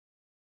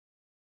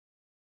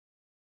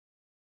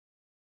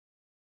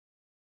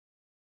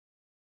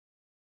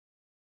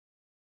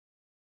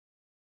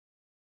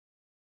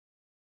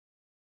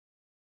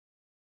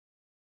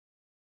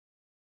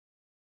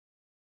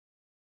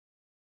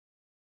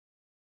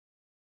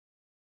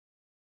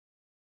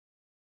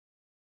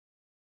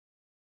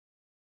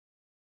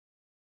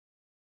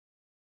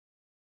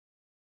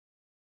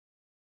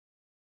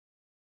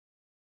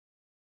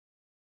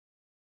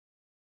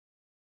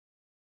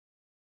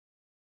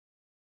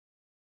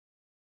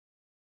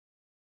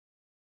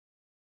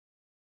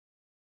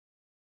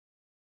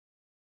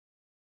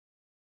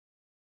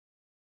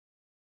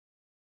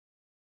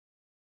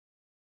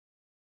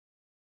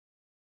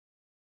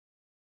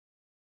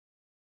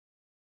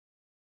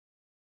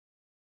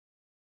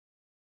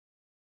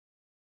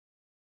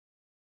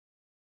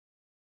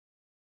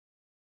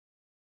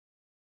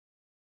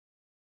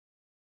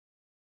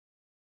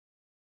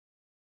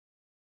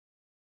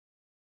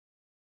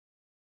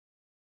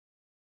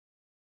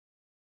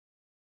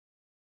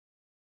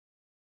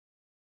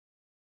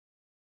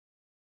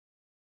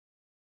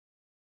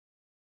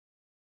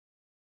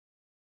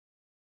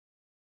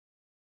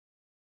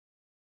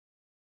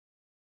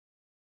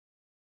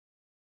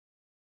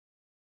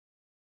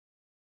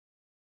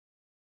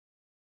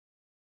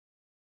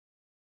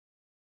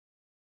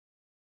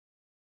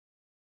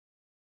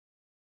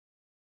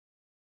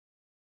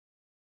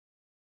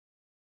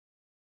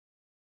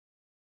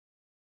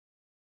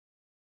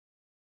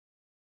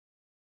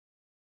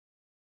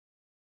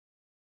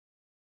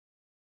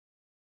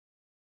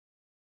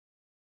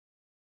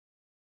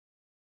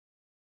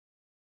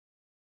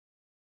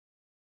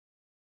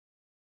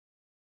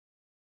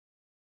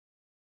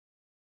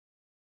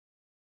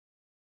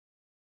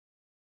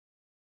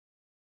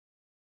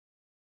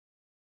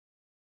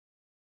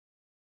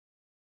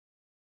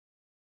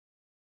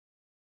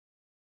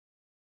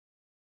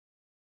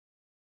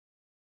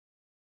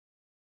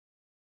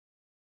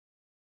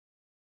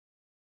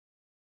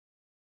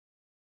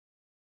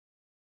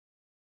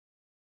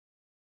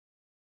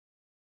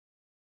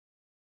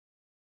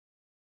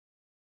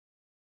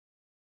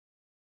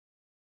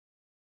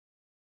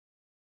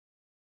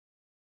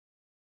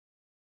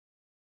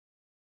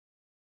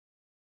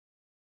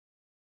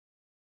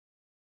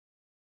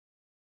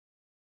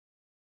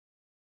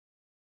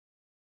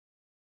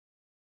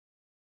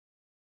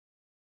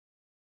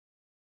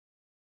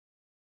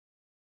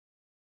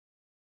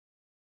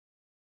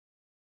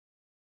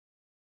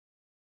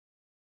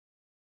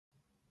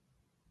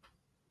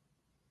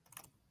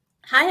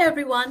Hi,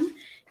 everyone.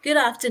 Good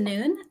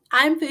afternoon.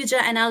 I'm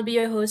Pooja, and I'll be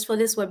your host for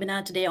this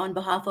webinar today on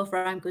behalf of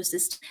Ramco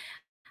System.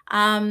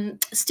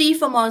 Steve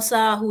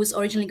Formosa, who was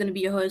originally going to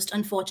be your host,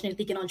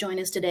 unfortunately cannot join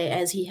us today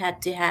as he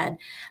had to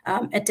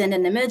attend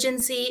an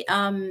emergency,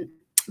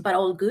 but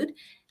all good.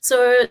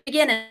 So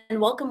again, and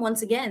welcome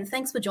once again.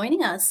 Thanks for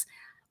joining us.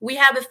 We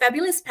have a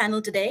fabulous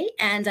panel today,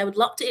 and I would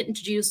love to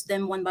introduce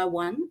them one by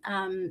one,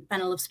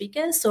 panel of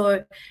speakers.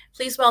 So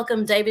please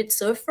welcome David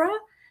Sofra.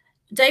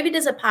 David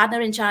is a partner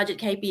in charge at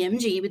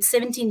KPMG with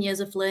 17 years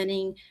of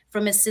learning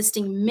from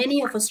assisting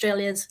many of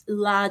Australia's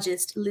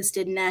largest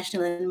listed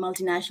national and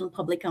multinational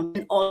public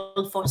companies in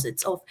all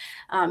facets of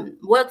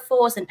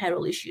workforce and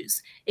payroll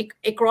issues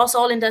across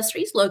all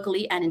industries,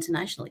 locally and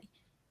internationally.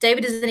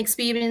 David is an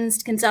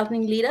experienced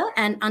consulting leader,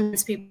 and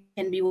honest people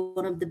can be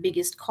one of the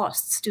biggest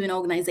costs to an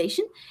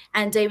organization.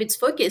 And David's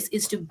focus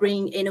is to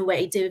bring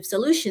innovative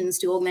solutions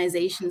to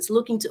organizations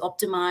looking to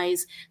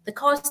optimize the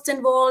costs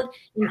involved,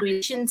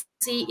 increase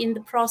efficiency in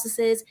the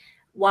processes,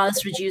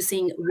 whilst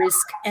reducing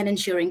risk and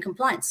ensuring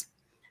compliance.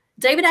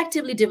 David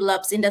actively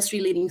develops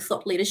industry-leading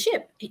thought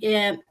leadership.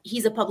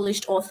 He's a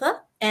published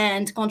author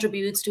and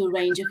contributes to a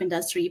range of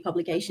industry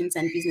publications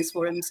and business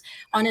forums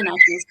on a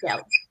national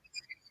scale.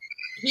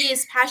 He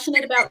is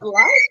passionate about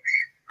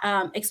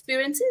life,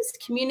 experiences,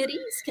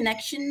 communities,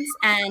 connections,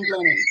 and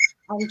learning,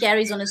 and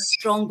carries on a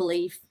strong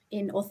belief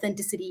in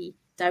authenticity,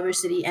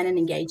 diversity, and an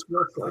engaged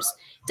workforce.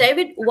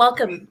 David,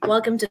 welcome.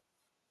 Welcome to.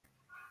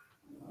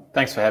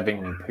 Thanks for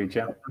having me,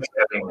 Pooja.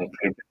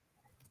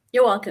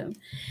 You're welcome.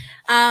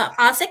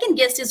 Our second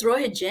guest is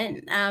Rohit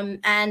Jain,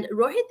 and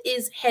Rohit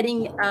is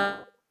heading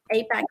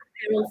APAC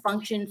payroll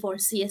function for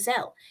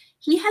CSL.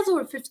 He has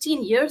over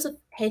 15 years of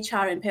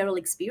HR and payroll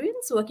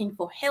experience working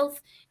for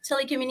health,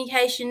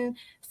 telecommunication,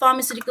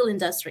 pharmaceutical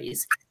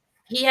industries.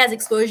 He has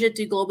exposure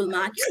to global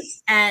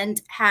markets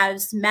and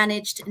has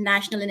managed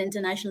national and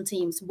international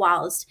teams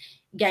whilst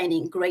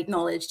gaining great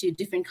knowledge to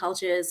different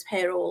cultures,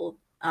 payroll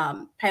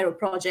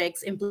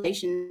projects,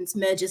 implementations,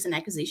 mergers, and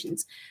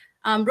acquisitions.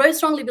 Rohit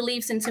strongly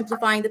believes in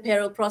simplifying the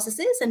payroll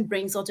processes and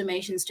brings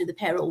automations to the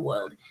payroll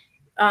world.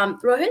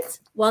 Rohit,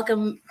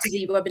 welcome to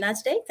the webinar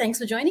today. Thanks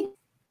for joining.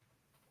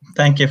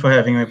 Thank you for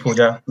having me,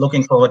 Pooja.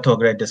 Looking forward to a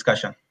great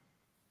discussion.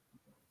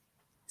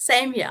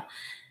 Same here.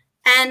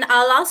 And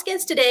our last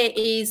guest today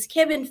is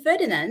Kevin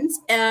Ferdinand.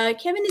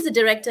 Kevin is a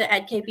director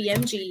at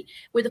KPMG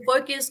with a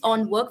focus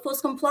on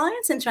workforce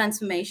compliance and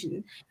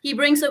transformation. He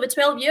brings over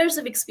 12 years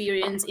of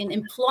experience in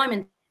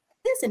employment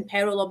and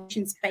payroll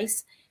operations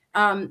space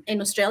in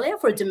Australia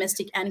for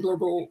domestic and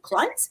global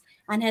clients,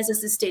 and has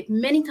assisted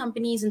many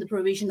companies in the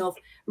provision of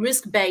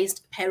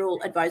risk-based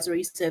payroll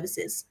advisory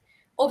services.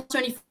 Over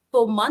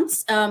 24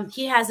 months,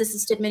 he has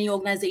assisted many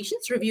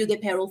organizations review their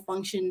payroll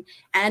function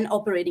and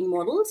operating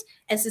models,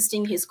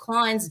 assisting his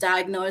clients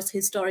diagnose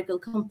historical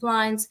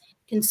compliance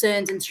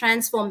concerns and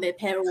transform their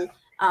payroll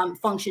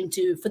function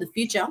for the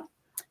future.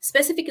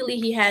 Specifically,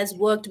 he has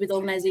worked with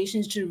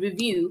organizations to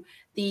review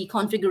the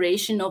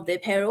configuration of their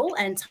payroll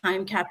and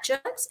time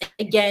captures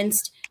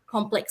against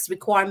complex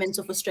requirements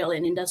of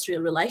Australian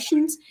industrial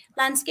relations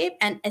landscape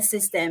and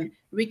assist them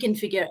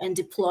reconfigure and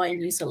deploy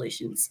new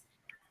solutions.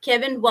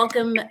 Kevin,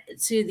 welcome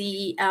to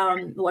the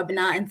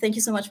webinar, and thank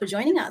you so much for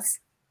joining us.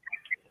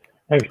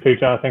 Thanks,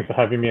 Pooja. Thanks for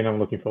having me, and I'm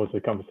looking forward to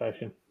the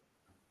conversation.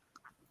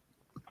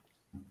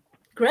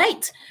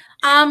 Great.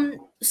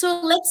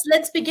 So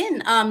let's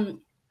begin.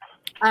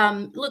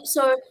 Look,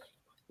 so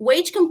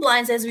wage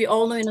compliance, as we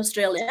all know in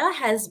Australia,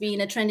 has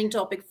been a trending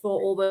topic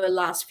for over the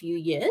last few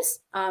years.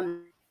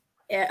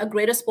 A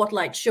greater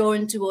spotlight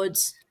shown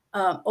towards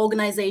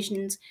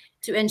organizations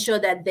to ensure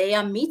that they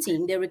are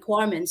meeting their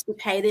requirements to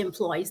pay their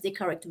employees the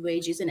correct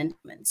wages and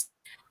increments.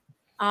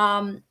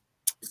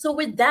 So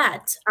with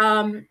that,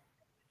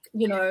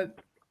 you know,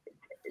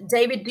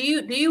 David, do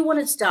you want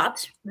to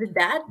start with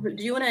that?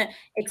 Do you want to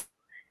expand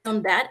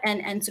on that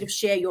and sort of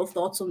share your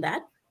thoughts on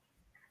that?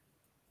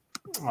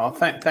 Well,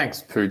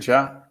 thanks,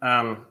 Pooja.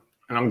 And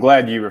I'm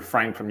glad you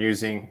refrained from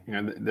using,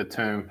 the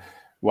term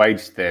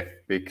wage theft,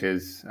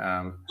 because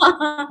I'm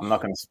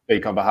not going to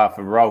speak on behalf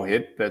of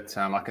Rohit, but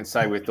I can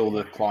say with all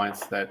the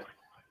clients that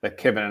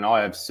Kevin and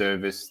I have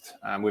serviced,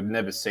 we've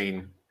never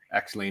seen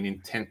actually an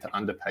intent to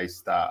underpay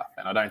staff,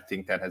 and I don't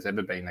think that has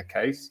ever been the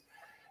case.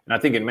 And I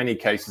think in many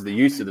cases the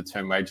use of the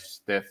term wage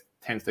theft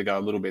tends to go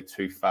a little bit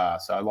too far.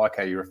 So I like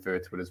how you refer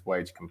to it as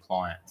wage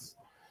compliance.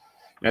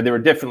 There are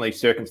definitely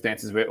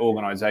circumstances where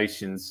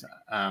organisations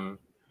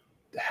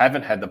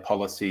haven't had the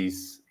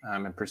policies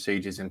and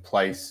procedures in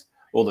place,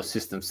 or the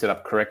systems set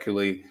up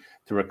correctly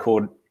to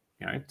record,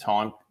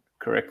 time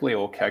correctly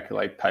or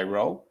calculate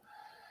payroll.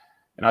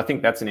 And I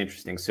think that's an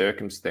interesting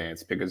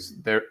circumstance, because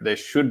there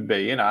should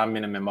be and are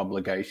minimum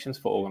obligations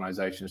for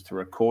organisations to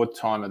record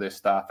time of their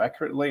staff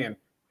accurately and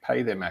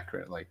pay them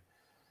accurately.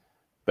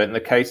 But in the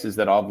cases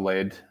that I've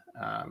led,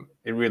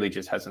 it really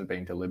just hasn't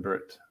been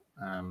deliberate.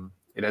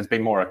 It has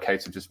been more a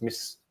case of just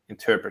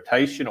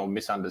misinterpretation or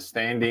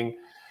misunderstanding,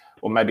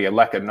 or maybe a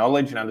lack of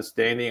knowledge and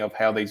understanding of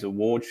how these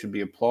awards should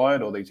be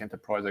applied or these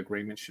enterprise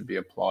agreements should be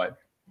applied.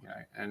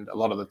 And a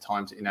lot of the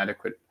times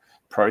inadequate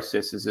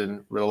processes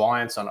and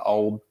reliance on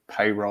old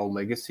payroll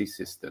legacy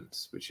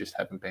systems, which just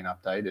haven't been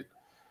updated.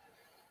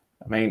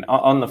 I mean,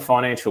 on the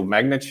financial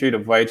magnitude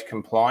of wage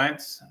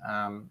compliance,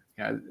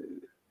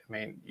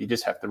 you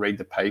just have to read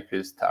the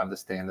papers to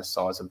understand the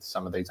size of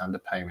some of these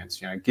underpayments.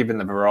 Given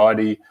the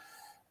variety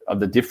of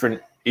the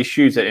different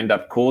issues that end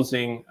up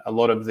causing a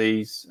lot of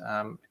these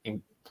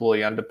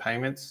employee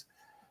underpayments,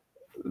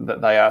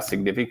 that they are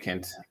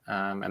significant,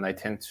 and they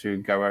tend to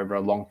go over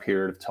a long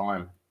period of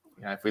time.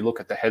 If we look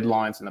at the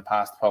headlines in the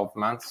past 12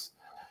 months,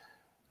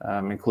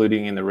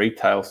 including in the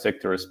retail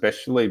sector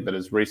especially, but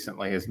as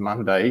recently as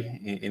Monday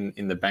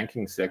in the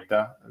banking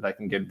sector, they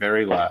can get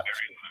very large.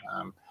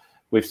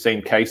 We've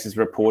seen cases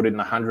reported in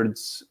the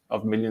hundreds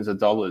of millions of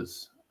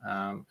dollars.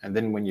 And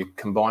then when you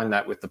combine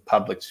that with the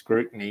public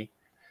scrutiny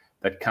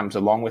that comes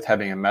along with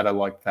having a matter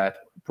like that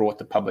brought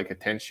to public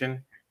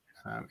attention,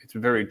 it's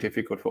very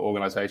difficult for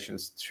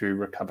organisations to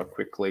recover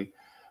quickly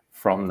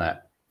from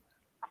that.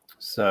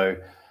 So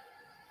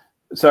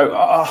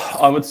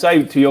I would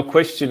say to your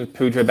question,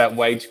 Pooja, about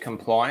wage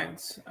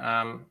compliance,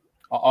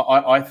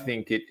 I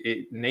think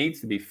it needs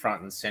to be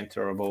front and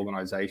centre of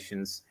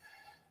organisations,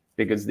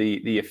 because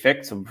the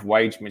effects of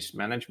wage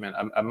mismanagement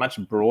are much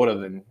broader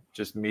than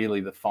just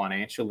merely the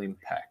financial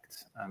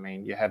impact. I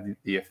mean, you have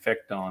the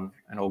effect on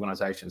an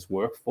organisation's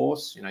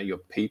workforce, your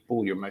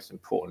people, your most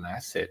important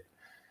asset.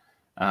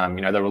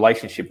 The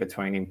relationship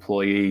between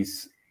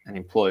employees and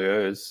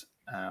employers.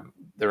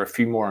 There are a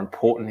few more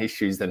important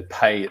issues than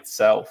pay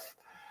itself.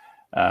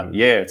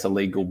 It's a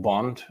legal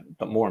bond,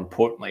 but more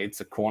importantly,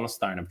 it's a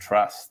cornerstone of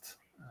trust.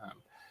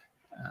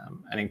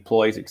 And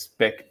employees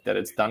expect that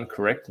it's done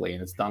correctly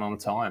and it's done on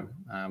time.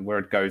 Where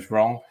it goes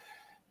wrong,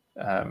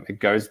 it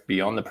goes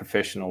beyond the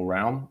professional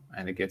realm,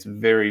 and it gets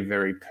very,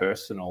 very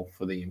personal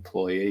for the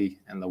employee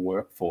and the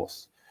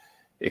workforce.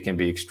 It can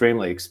be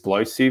extremely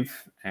explosive,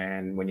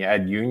 and when you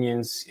add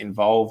unions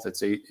involved,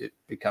 it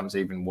becomes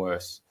even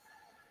worse.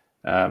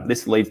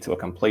 This leads to a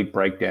complete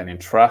breakdown in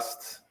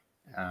trust.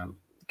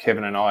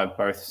 Kevin and I have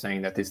both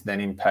seen that this then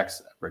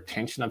impacts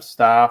retention of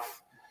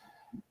staff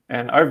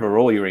and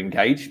overall your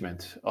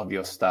engagement of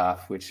your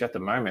staff, which at the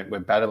moment we're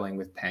battling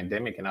with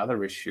pandemic and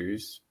other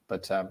issues.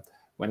 But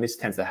when this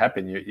tends to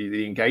happen,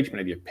 the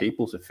engagement of your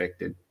people's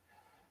affected.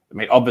 I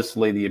mean,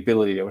 obviously the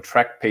ability to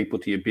attract people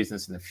to your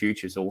business in the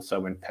future is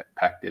also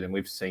impacted, and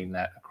we've seen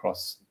that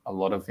across a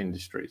lot of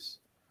industries.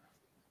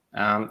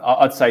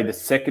 I'd say the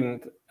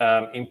second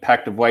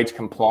impact of wage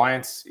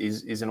compliance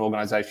is an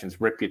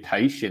organisation's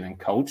reputation and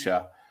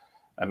culture.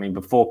 I mean,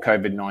 before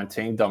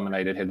COVID-19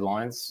 dominated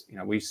headlines,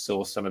 we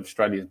saw some of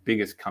Australia's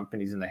biggest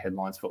companies in the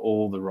headlines for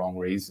all the wrong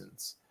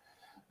reasons.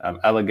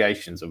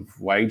 Allegations of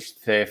wage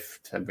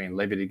theft have been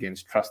levied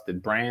against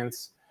trusted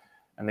brands,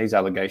 and these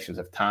allegations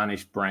have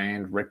tarnished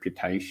brand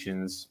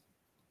reputations,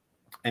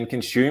 and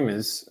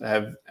consumers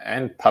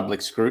and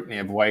public scrutiny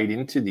have weighed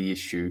into the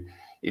issue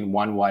in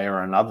one way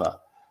or another.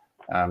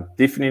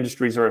 Different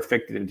industries are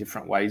affected in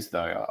different ways,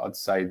 though. I'd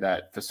say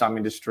that for some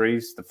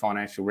industries, the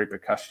financial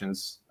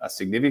repercussions are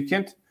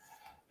significant,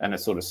 and it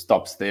sort of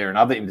stops there. In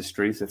other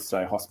industries, let's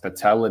say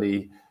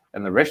hospitality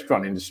and the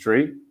restaurant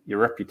industry, your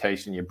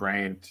reputation, your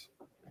brand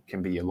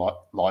can be your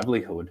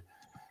livelihood.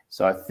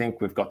 So I think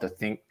we've got to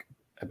think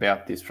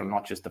about this from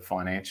not just the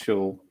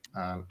financial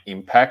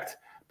impact,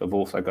 but we've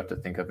also got to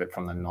think of it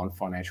from the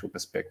non-financial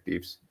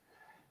perspectives.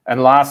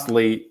 And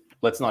lastly,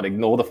 let's not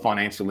ignore the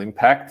financial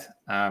impact.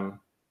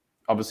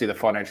 Obviously, the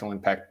financial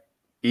impact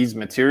is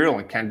material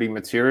and can be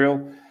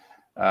material.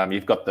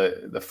 You've got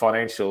the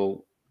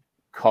financial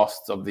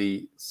costs of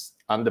the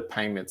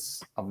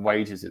underpayments of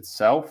wages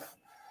itself,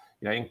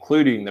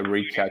 including the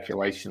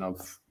recalculation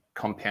of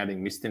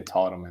compounding missed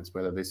entitlements,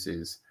 whether this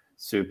is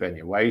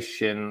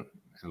superannuation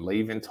and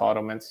leave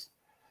entitlements.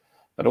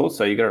 But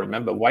also, you've got to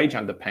remember, wage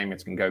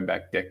underpayments can go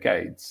back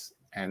decades,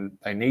 and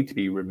they need to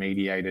be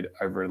remediated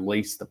over at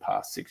least the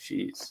past 6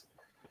 years.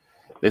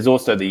 There's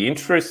also the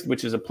interest,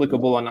 which is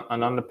applicable on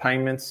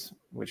underpayments,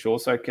 which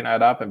also can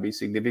add up and be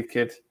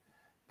significant.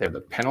 There are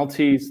the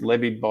penalties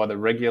levied by the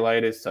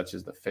regulators, such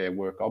as the Fair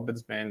Work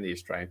Ombudsman, the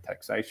Australian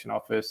Taxation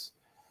Office.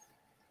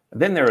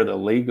 And then there are the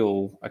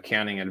legal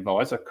accounting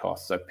advisor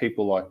costs, so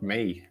people like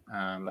me,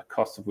 the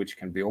cost of which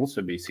can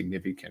also be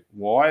significant.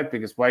 Why?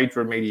 Because wage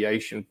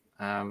remediation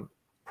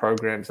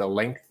programs are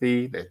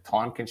lengthy, they're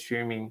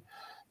time-consuming,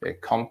 they're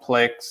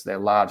complex, they're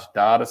large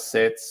data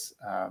sets.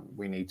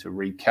 We need to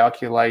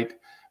recalculate.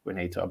 We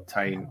need to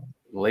obtain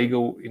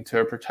legal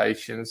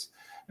interpretations.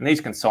 And these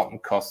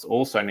consultant costs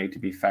also need to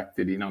be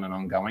factored in on an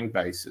ongoing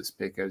basis,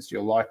 because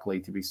you're likely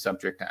to be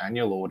subject to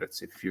annual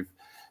audits if you've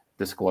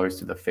disclosed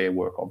to the Fair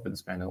Work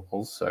Ombudsman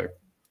also.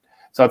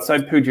 So I'd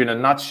say, Pooja, in a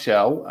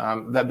nutshell,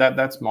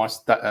 that's my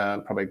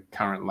probably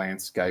current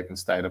landscape and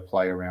state of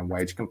play around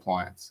wage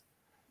compliance.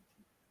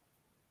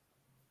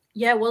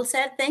 Yeah, well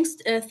said. Thanks,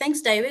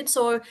 David.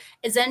 So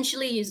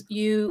essentially,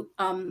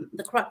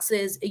 the crux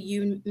is,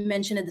 you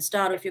mentioned at the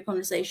start of your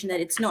conversation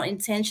that it's not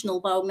intentional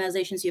by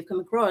organizations you've come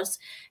across.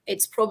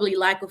 It's probably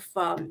lack of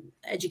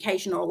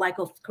education, or lack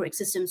of correct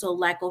systems, or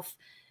lack of,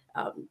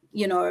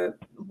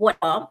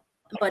 whatever.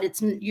 but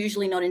it's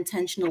usually not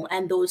intentional.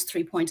 And those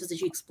 3 pointers that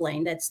you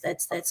explained,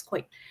 that's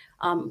quite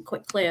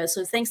clear.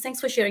 So thanks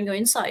for sharing your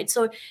insight.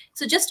 So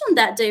just on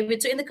that,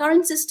 David, so in the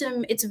current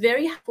system, it's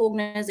very hard for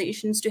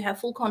organizations to have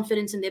full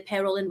confidence in their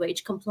payroll and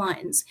wage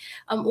compliance.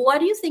 Why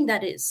do you think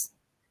that is?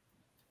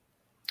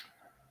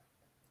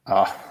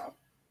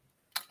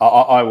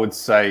 I would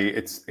say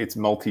it's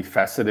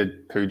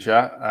multifaceted,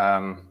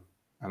 Pooja.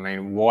 I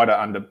mean, why do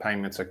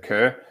underpayments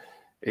occur?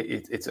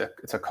 It's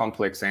a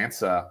complex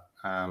answer.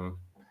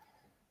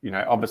 You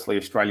know, obviously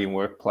Australian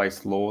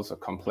workplace laws are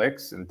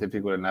complex and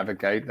difficult to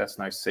navigate. That's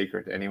no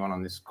secret to anyone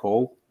on this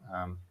call.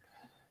 You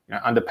know,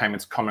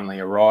 underpayments commonly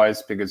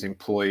arise because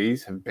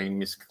employees have been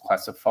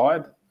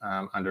misclassified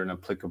under an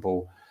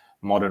applicable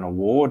modern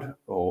award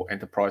or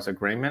enterprise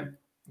agreement.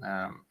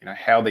 You know,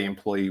 how the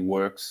employee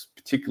works,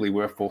 particularly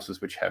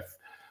workforces which have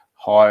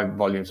high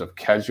volumes of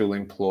casual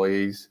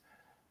employees,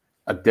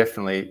 are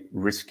definitely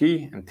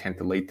risky and tend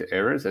to lead to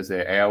errors as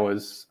their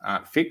hours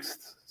aren't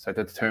fixed. So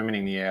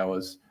determining the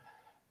hours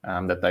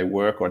that they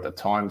work or at the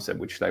times at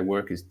which they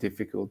work is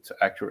difficult to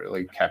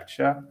accurately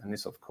capture. And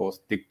this, of course,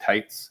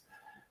 dictates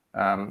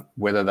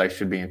whether they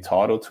should be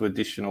entitled to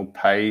additional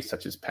pay,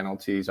 such as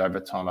penalties,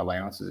 overtime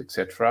allowances,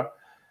 etc.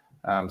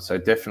 So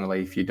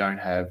definitely, if you don't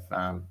have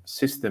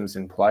systems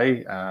in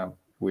play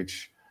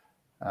which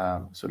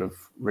sort of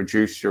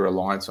reduce your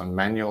reliance on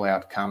manual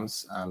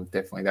outcomes,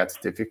 definitely that's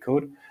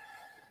difficult.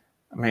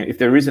 I mean, if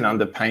there is an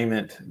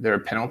underpayment, there are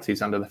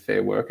penalties under the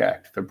Fair Work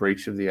Act for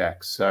breach of the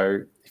Act. So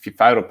if you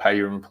fail to pay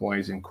your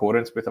employees in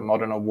accordance with a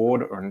modern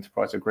award or an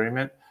enterprise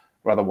agreement,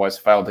 or otherwise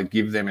fail to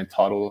give them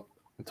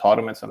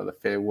entitlements under the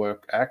Fair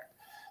Work Act,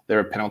 there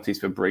are penalties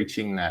for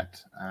breaching that.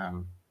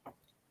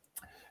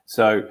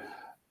 So,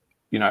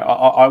 you know,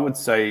 I would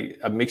say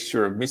a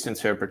mixture of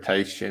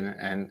misinterpretation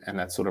and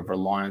that sort of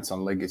reliance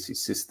on legacy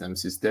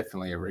systems is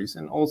definitely a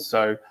reason.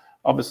 Also,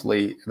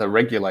 obviously, the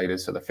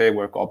regulators, so the Fair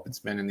Work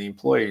Ombudsman and the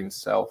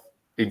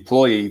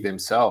employee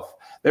themselves,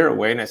 their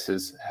awareness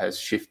has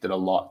shifted a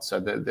lot. So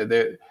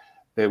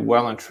they're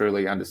well and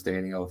truly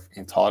understanding of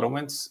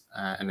entitlements,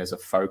 and there's a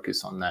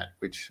focus on that,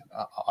 which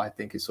I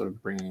think is sort of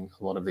bringing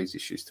a lot of these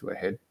issues to a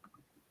head.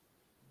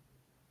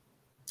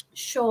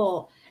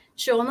 Sure.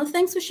 No,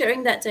 thanks for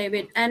sharing that,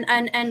 David. And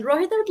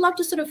Rohit, I would love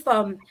to sort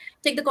of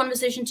take the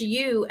conversation to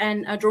you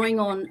and drawing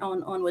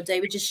on what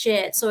David just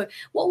shared. So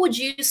what would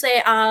you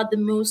say are the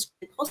most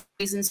possible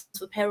reasons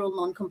for payroll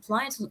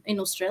non-compliance in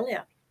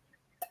Australia?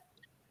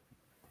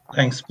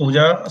 Thanks,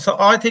 Pooja. So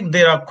I think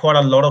there are quite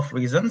a lot of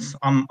reasons.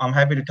 I'm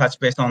happy to touch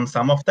base on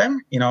some of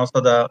them. You know, so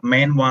the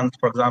main ones,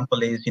 for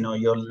example, is, you know,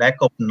 your lack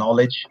of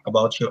knowledge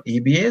about your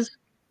EBAs,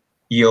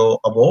 your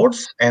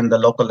awards, and the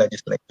local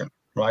legislation,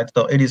 right?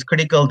 So it is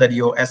critical that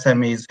your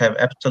SMEs have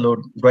absolute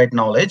great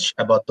knowledge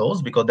about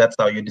those, because that's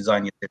how you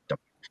design your system.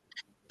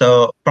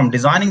 So from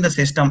designing the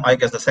system, I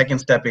guess the second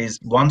step is,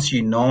 once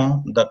you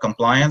know the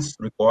compliance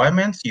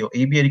requirements, your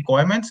EBA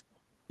requirements,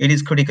 it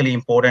is critically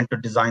important to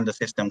design the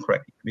system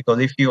correctly, because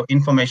if your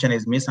information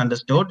is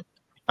misunderstood,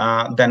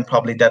 then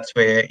probably that's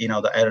where, you know,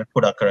 the error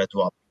could occur as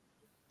well.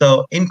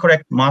 So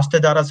incorrect master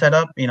data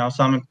setup, you know,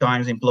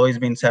 sometimes employees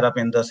been set up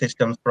in the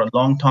systems for a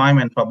long time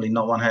and probably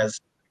no one has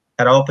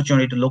had an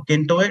opportunity to look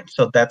into it.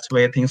 So that's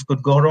where things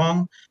could go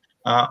wrong.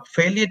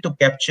 Failure to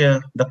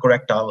capture the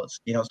correct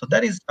hours, you know, so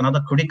that is another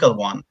critical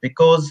one,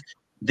 because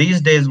these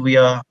days we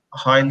are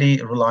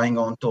highly relying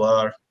on to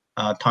our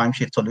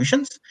timesheet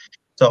solutions.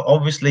 So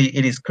obviously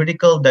it is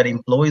critical that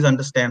employees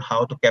understand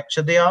how to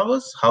capture the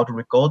hours, how to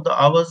record the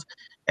hours.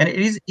 And it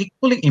is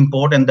equally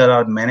important that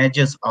our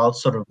managers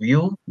also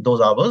review those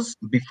hours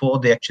before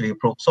they actually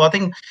approve. So I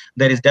think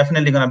there is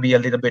definitely going to be a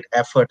little bit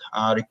effort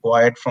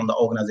required from the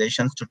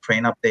organizations to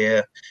train up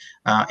their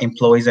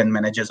employees and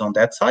managers on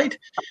that side.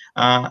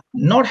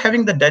 Not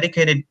having the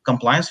dedicated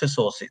compliance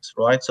resources,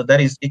 right? So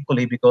that is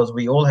equally, because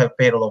we all have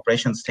payroll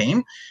operations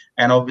team,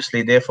 and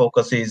obviously their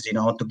focus is, you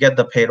know, to get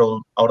the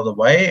payroll out of the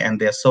way, and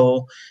they're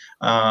so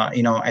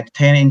you know,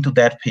 attend into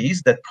that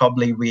piece that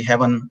probably we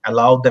haven't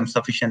allowed them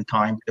sufficient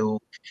time to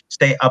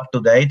stay up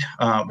to date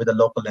with the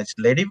local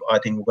legislative. I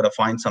think we're going to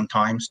find some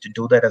times to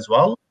do that as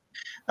well.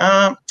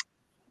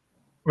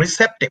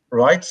 Receptive,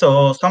 right?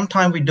 So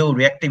sometimes we do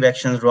reactive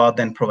actions rather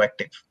than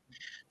proactive.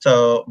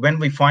 So when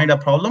we find a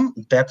problem,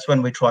 that's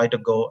when we try to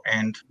go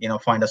and, you know,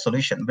 find a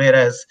solution.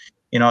 Whereas,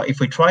 you know, if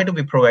we try to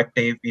be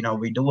proactive, you know,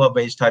 we do a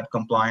wage type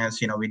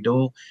compliance, you know, we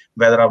do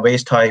whether our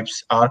wage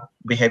types are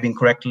behaving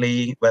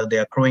correctly, whether they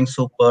are accruing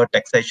super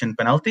taxation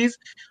penalties,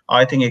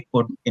 I think it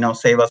could, you know,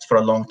 save us for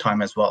a long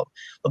time as well.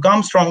 Look, I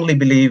strongly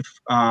believe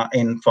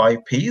in 5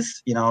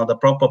 Ps, you know, the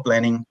proper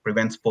planning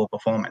prevents poor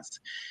performance.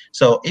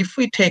 So if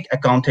we take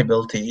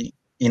accountability,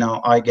 you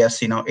know, I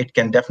guess, you know, it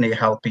can definitely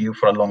help you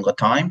for a longer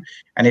time,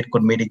 and it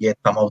could mitigate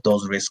some of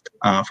those risks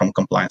from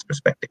compliance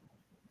perspective.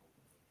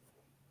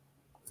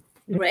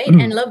 Great,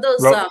 and love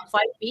those 5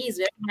 Ps,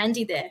 very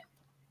handy there.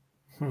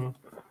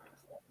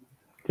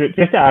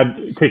 Just to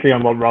add quickly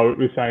on what Robert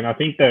was saying, I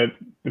think that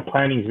the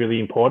planning is really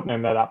important,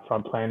 and that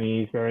upfront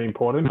planning is very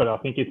important, but I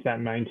think it's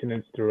that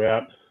maintenance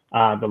throughout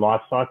the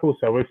life cycle.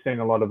 So we've seen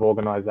a lot of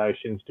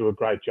organisations do a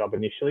great job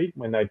initially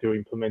when they do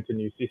implement a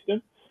new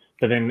system.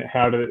 So then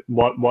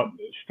what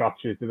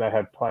structures do they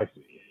have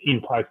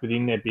in place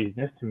within their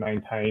business to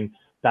maintain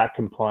that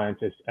compliance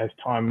as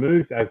time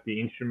moves, as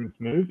the instruments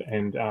move,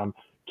 and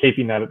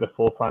keeping that at the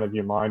forefront of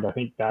your mind. I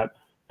think that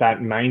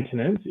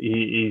maintenance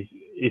is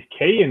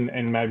key,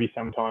 and maybe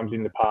sometimes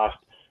in the past,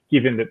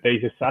 given that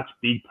these are such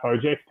big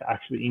projects to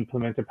actually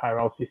implement a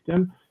payroll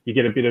system, you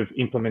get a bit of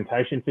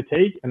implementation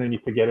fatigue, and then you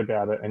forget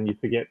about it and you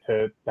forget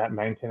that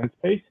maintenance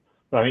piece.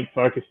 But I think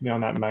focusing on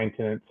that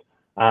maintenance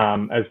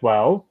as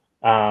well,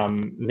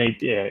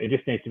 it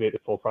just needs to be at the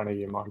forefront of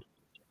your mind.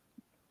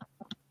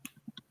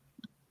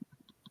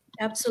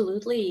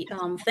 Absolutely.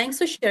 Thanks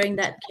for sharing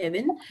that,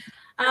 Kevin.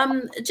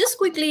 Just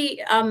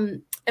quickly,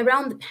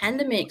 around the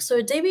pandemic.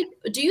 So, David,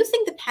 do you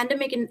think the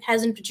pandemic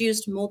has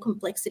introduced more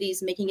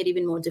complexities, making it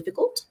even more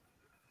difficult?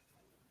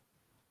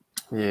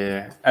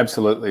 Yeah,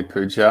 absolutely,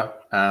 Pooja.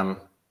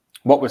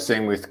 What we're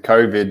seeing with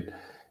COVID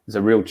is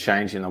a real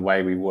change in the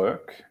way we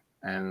work,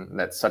 and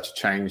that such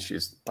change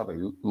is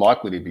probably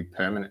likely to be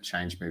permanent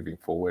change moving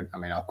forward. I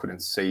mean, I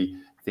couldn't see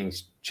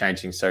things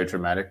changing so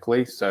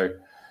dramatically. So,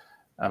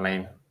 I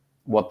mean,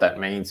 what that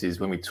means is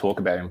when we talk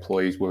about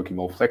employees working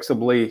more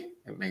flexibly,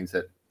 it means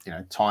that, you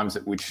know, times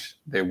at which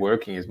they're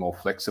working is more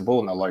flexible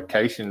and the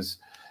locations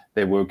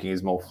they're working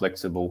is more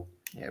flexible.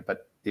 Yeah,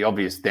 but the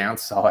obvious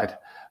downside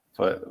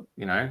for,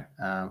 you know,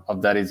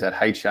 of that is that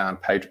HR and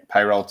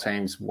payroll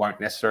teams won't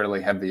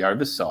necessarily have the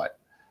oversight.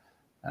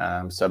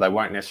 So they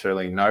won't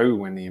necessarily know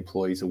when the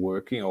employees are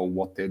working or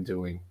what they're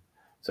doing.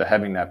 So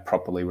having that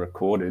properly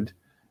recorded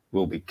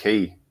will be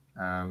key.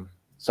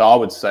 So I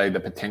would say the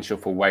potential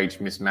for wage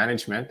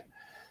mismanagement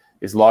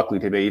is likely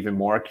to be even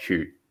more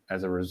acute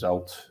as a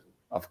result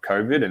of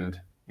COVID and,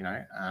 you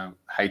know,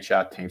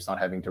 HR teams not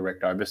having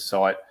direct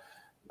oversight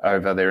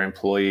over their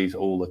employees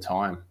all the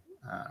time.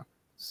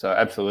 So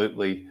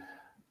absolutely,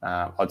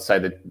 I'd say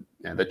that,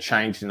 you know, the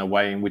change in the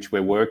way in which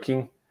we're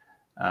working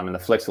and the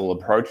flexible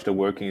approach to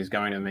working is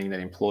going to mean that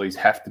employees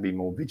have to be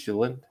more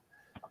vigilant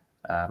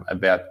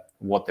about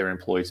what their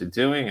employees are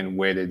doing and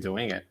where they're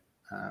doing it.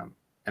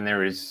 And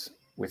there is,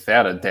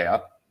 without a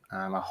doubt,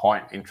 a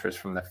heightened interest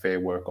from the Fair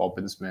Work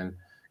Ombudsman,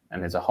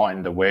 and there's a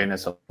heightened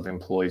awareness of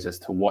employees as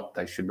to what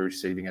they should be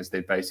receiving as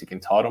their basic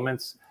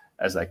entitlements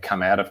as they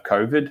come out of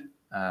COVID.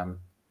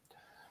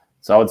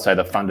 So I would say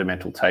the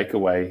fundamental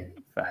takeaway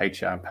for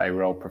HR and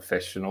payroll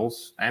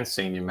professionals and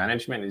senior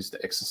management is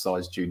to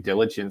exercise due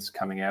diligence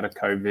coming out of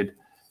COVID,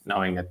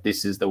 knowing that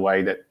this is the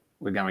way that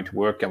we're going to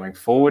work going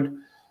forward.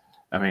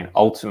 I mean,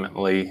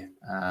 ultimately,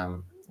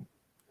 you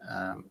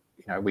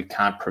know, we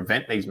can't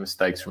prevent these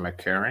mistakes from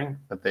occurring,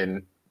 but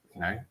then,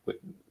 you know,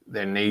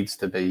 there needs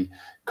to be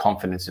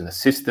confidence in the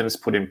systems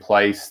put in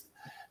place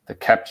to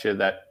capture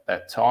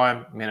that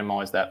time,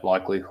 minimize that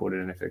likelihood,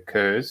 and if it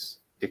occurs,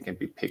 it can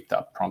be picked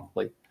up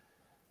promptly.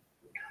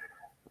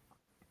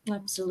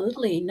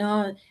 Absolutely.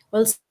 No,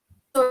 well,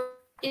 so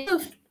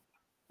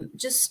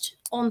just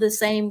on the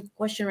same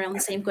question,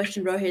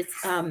 Rohit,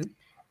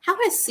 how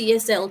has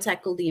CSL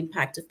tackled the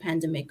impact of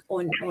pandemic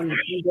on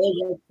their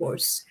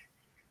workforce?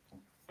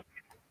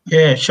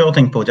 Yeah, sure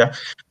thing, Pooja.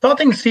 So I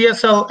think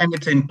CSL and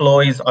its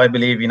employees, I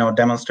believe, you know,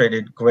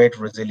 demonstrated great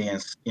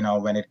resilience, you know,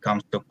 when it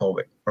comes to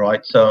COVID, right?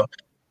 So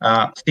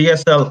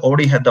CSL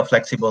already had the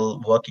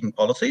flexible working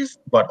policies,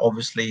 but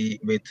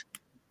obviously with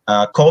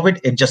COVID,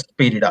 it just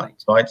speeded up,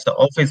 right? So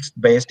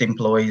office-based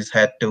employees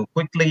had to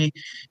quickly,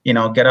 you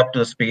know, get up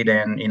to speed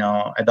and, you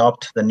know,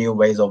 adopt the new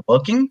ways of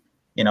working.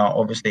 You know,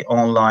 obviously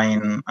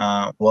online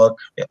work,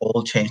 it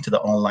all changed to the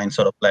online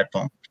sort of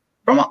platform.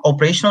 From an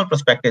operational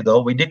perspective,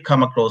 though, we did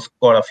come across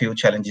quite a few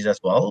challenges as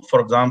well. For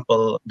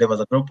example, there was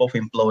a group of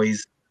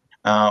employees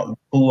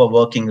who were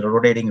working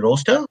rotating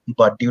roster,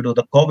 but due to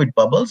the COVID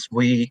bubbles,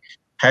 we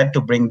had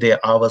to bring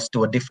their hours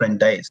to a different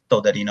day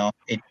so that, you know,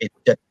 it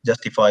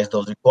justifies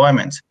those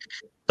requirements.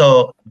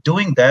 So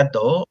doing that,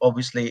 though,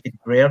 obviously it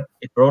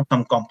brought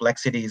some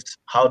complexities,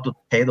 how to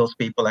pay those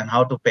people and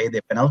how to pay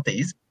their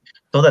penalties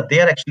so that they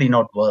are actually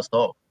not worse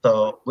off.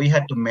 So we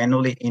had to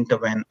manually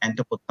intervene and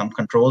to put some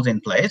controls in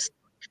place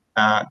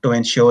to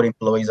ensure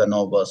employees are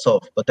not worse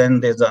off. But then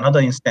there's another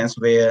instance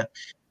where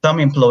some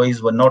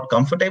employees were not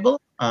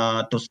comfortable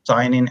to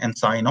sign in and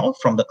sign off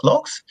from the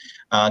clocks,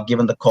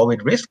 given the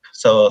COVID risk.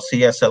 So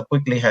CSL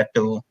quickly had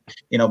to,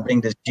 you know,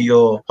 bring this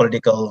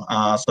geopolitical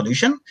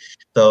solution.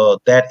 So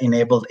that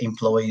enabled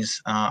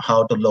employees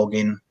how to log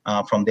in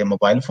from their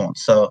mobile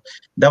phones. So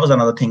that was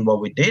another thing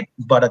what we did.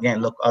 But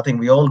again, look, I think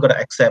we all got to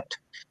accept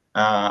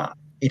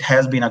it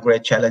has been a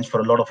great challenge for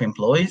a lot of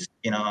employees,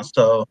 you know.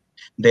 So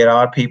there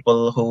are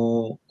people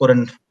who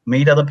couldn't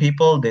meet other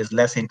people. There's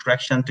less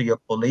interaction to your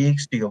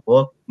colleagues, to your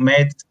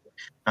workmates,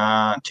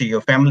 to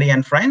your family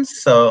and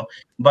friends. So,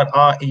 but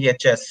our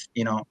EHS,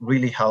 you know,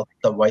 really helped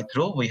the way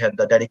through. We had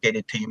the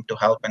dedicated team to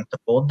help and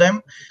support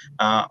them.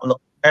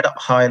 Look, at a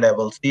high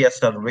level,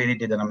 CSL really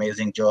did an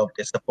amazing job.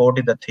 They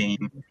supported the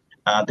team.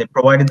 They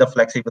provided the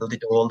flexibility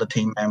to all the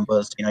team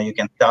members. You know, you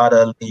can start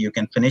early, you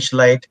can finish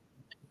late.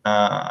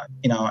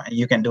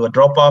 You can do a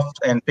drop-off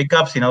and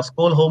pickups,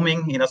 school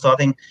homing, so I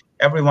think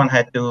everyone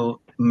had to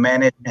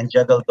manage and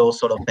juggle those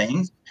sort of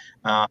things.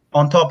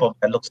 On top of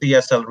that, look,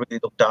 CSL really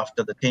looked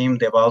after the team.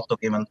 They've also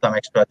given some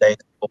extra days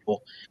for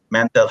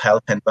mental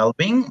health and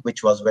well-being,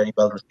 which was very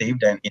well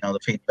received. And, the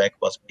feedback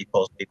was pretty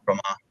positive from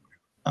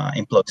our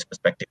employees'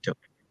 perspective too.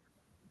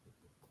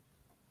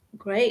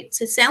 Great.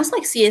 So it sounds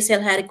like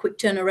CSL had a quick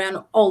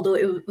turnaround, although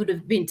it would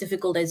have been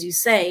difficult, as you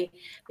say.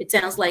 It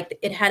sounds like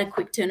it had a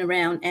quick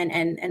turnaround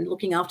and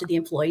looking after the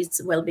employees'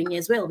 well-being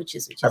as well, which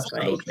is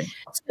Absolutely great.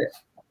 So,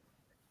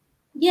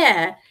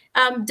 yeah.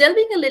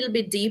 Delving a little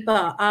bit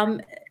deeper,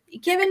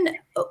 Kevin,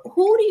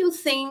 who do you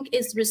think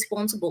is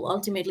responsible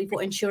ultimately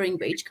for ensuring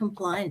wage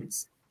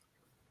compliance?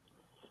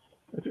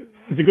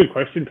 It's a good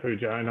question,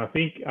 Pooja, and I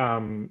think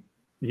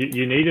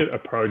you need to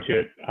approach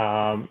it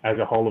as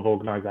a whole of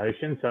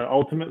organisation. So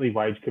ultimately,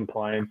 wage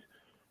compliance,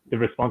 the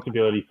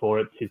responsibility for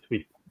it sits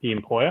with the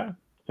employer.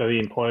 So the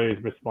employer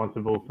is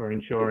responsible for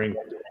ensuring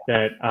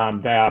that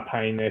they are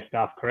paying their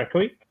staff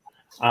correctly.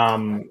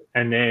 And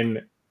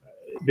then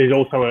there's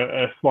also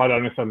a slight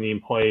onus on the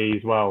employee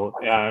as well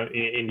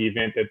in the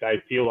event that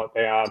they feel like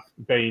they aren't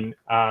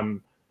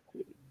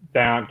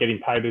getting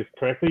paid as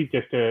correctly,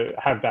 just to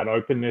have that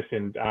openness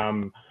and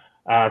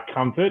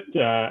comfort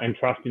and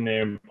trust in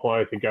their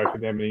employer to go to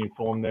them and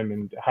inform them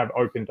and have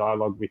open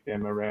dialogue with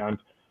them around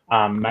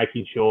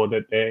making sure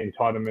that their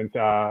entitlements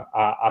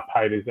are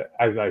paid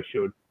as they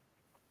should.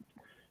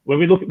 When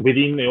we look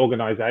within the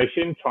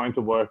organisation, trying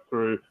to work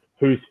through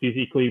who's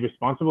physically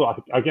responsible,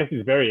 I guess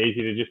it's very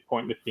easy to just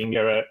point the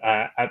finger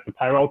at the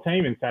payroll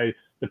team and say,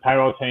 the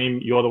payroll team,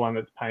 you're the one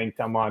that's paying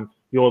someone,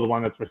 you're the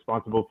one that's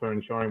responsible for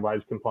ensuring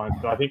wage compliance.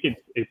 So I think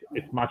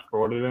it's much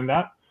broader than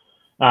that.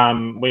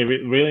 We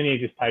really need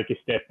to take a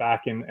step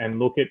back and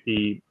look at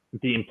the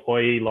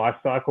employee life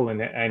cycle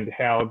and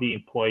how the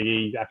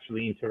employee is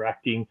actually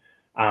interacting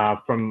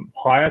from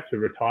hire to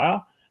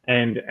retire,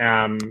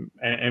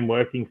 and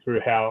working through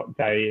how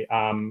they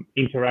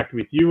interact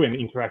with you and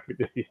interact with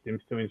the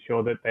systems to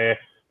ensure that they're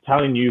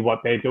telling you what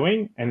they're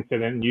doing, and so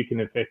then you can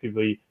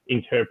effectively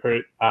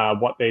interpret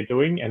what they're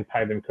doing and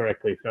pay them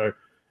correctly. So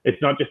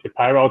it's not just the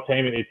payroll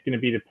team, it's going to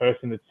be the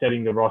person that's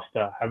setting the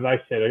roster. Have they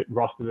set a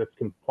roster that's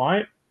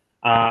compliant?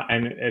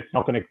 And it's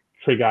not going to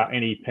trigger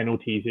any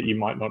penalties that you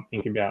might not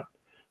think about.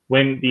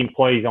 When the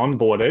employee's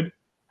onboarded,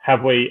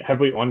 have we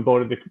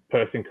onboarded the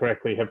person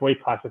correctly? Have we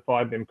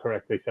classified them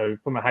correctly? So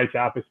from a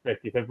HR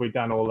perspective, have we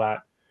done all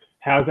that?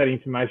 How's that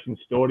information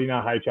stored in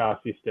our HR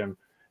system?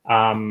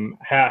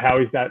 How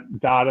is that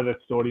data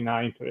that's stored in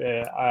our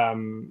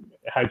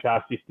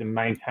HR system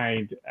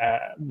maintained?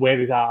 Where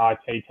does our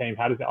IT team,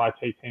 how does the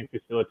IT team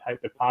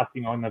facilitate the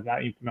passing on of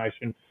that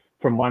information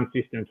from one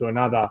system to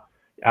another,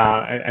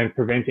 and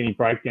prevent any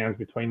breakdowns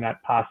between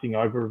that passing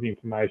over of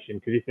information?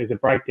 Because if there's a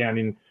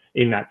breakdown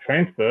in that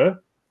transfer,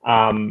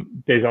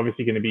 there's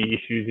obviously going to be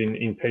issues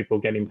in people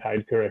getting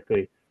paid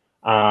correctly.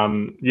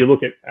 You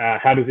look at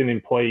how does an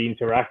employee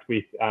interact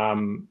with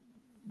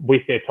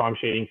their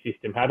timesheeting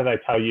system? How do they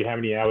tell you how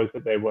many hours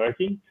that they're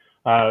working?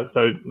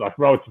 So like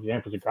Robert's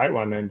example is a great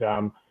one, and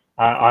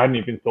I hadn't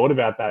even thought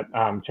about that,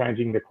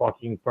 changing the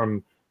clocking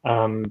from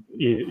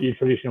your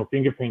traditional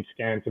fingerprint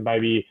scan to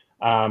maybe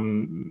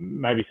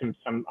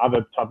some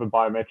other type of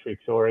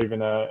biometrics, or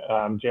even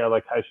a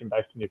geolocation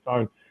based on your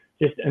phone.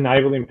 Just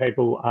enabling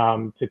people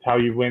to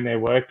tell you when they're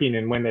working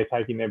and when they're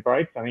taking their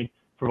breaks. I think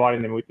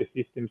providing them with the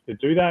systems to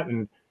do that,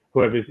 and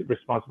whoever's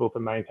responsible for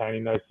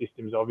maintaining those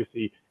systems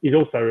obviously is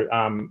also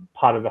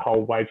part of the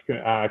whole wage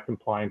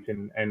compliance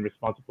and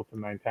responsible for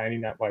maintaining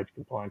that wage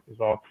compliance as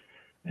well.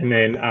 And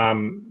then,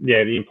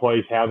 the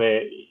employees, how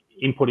they're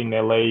inputting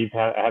their leave,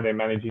 how they're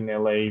managing their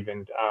leave,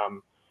 and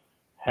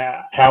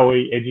how are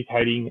we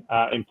educating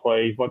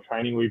employees, what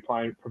training are we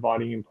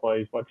providing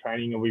employees, what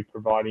training are we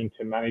providing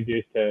to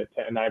managers to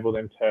enable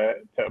them to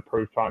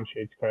approve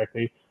timesheets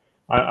correctly.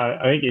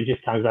 I think it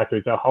just comes back to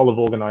it's a whole of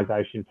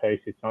organisation piece.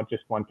 It's not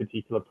just one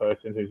particular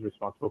person who's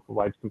responsible for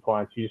wage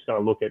compliance. You just got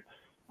to look at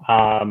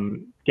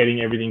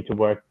getting everything to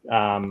work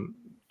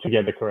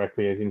together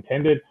correctly as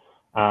intended.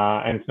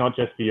 And it's not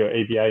just for your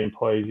EBA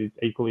employees, it's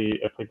equally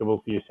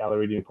applicable for your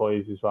salaried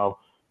employees as well,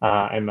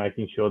 and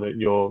making sure that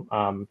you're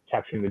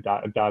capturing the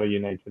data you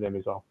need for them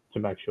as well to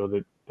make sure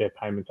that their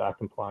payments are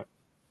compliant.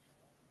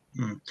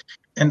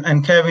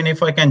 And Kevin,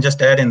 if I can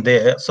just add in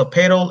there, so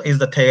payroll is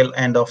the tail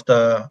end of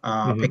the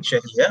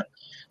picture here.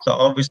 So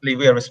obviously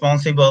we are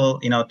responsible,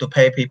 to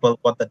pay people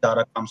what the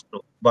data comes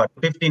through. But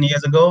 15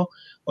 years ago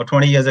or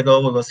 20 years ago,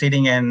 we were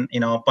sitting and,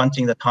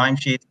 punching the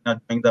timesheet,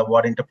 doing the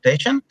word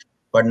interpretation.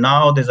 But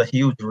now there's a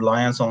huge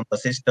reliance on the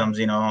systems,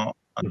 your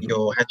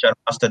HR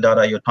master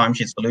data, your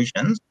timesheet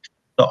solutions.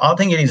 So I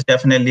think it is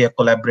definitely a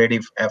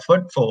collaborative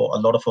effort for a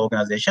lot of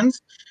organizations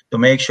to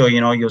make sure,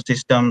 your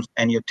systems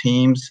and your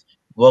teams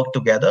work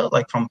together.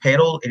 Like from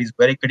payroll, it is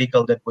very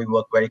critical that we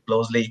work very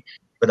closely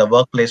with the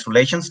workplace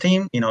relations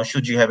team.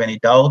 Should you have any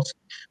doubts,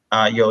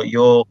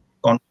 your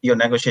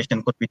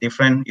negotiation could be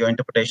different, your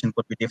interpretation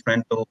could be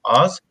different to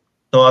us.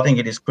 So I think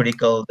it is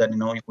critical that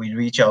we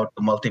reach out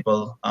to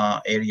multiple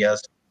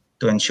areas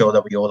to ensure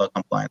that we all are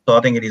compliant. So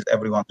I think it is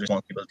everyone's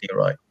responsibility,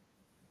 right?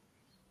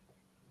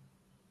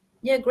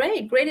 Yeah,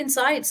 great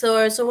insight.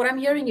 So what I'm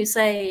hearing you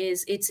say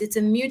is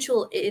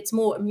it's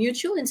more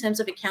mutual in terms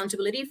of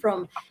accountability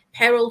from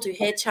payroll to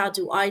HR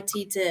to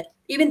IT to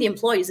even the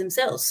employees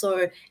themselves.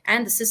 So,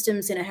 and the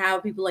systems, how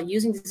people are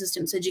using the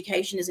systems.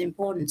 Education is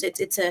important.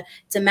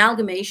 It's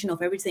amalgamation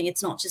of everything.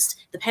 It's not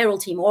just the payroll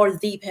team or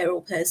the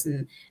payroll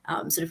person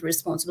sort of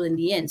responsible in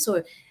the end.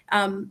 So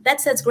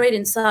that's great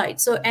insight.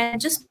 So,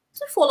 and just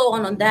to follow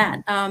on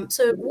that,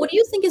 so what do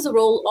you think is the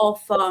role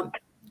of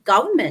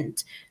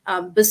government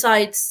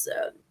besides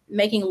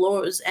making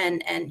laws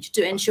and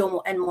to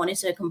ensure and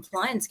monitor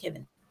compliance,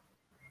 Kevin?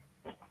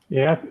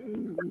 Yeah,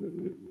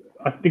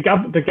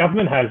 the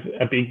government has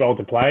a big role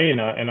to play,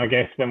 and I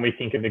guess when we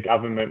think of the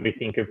government, we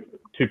think of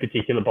two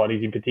particular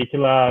bodies in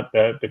particular: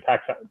 the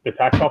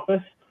tax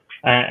office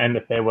and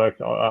the Fair Work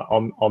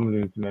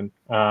Ombudsman.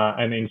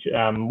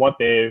 And what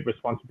their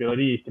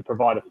responsibility is to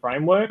provide a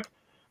framework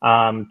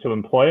to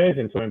employers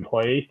and to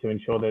employees to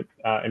ensure that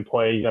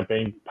employees are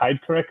being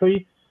paid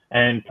correctly,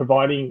 and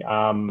providing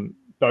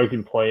those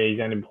employees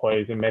and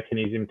employers a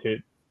mechanism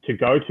to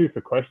go to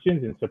for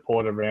questions and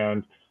support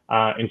around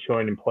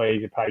ensuring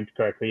employees are paid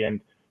correctly, and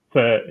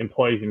for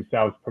employees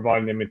themselves,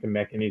 providing them with a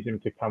mechanism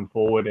to come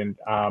forward and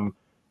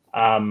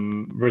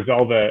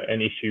resolve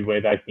an issue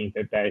where they think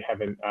that they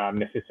haven't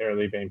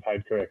necessarily been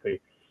paid correctly.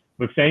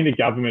 We've seen the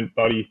government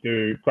bodies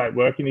do great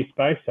work in this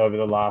space over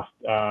the last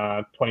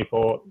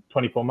 24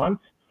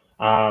 months.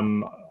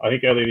 I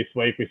think earlier this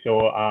week we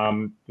saw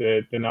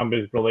the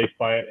numbers released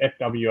by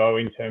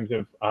FWO in terms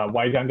of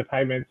wage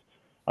underpayments.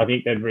 I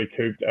think they've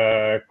recouped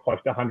close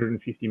to $150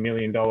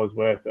 million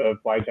worth of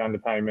wage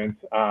underpayments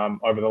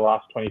over the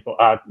last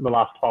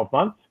 12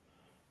 months,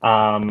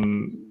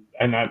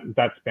 and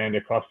that spanned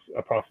across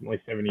approximately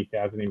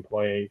 70,000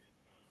 employees.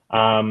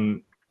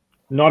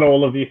 Not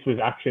all of this was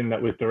action that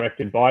was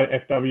directed by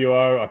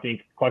FWO. I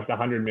think close to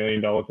 $100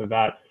 million of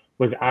that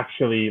was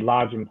actually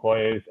large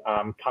employers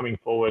coming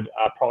forward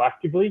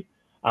proactively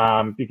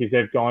because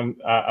they've gone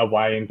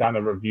away and done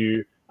a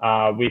review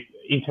with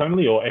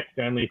internally or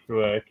externally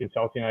through a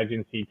consulting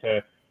agency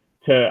to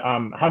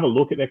have a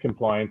look at their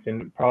compliance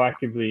and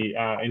proactively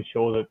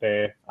ensure that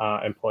their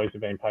employees are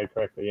being paid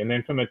correctly. And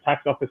then from a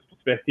tax office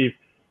perspective,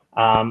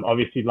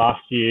 obviously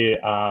last year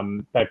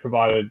they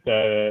provided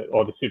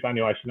the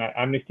superannuation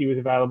amnesty was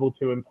available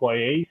to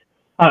employers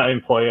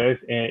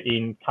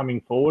in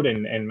coming forward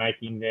and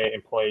making their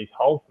employees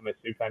whole from a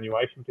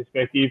superannuation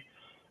perspective.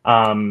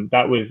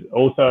 That was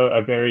also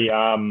a very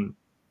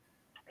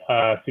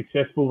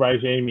successful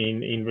regime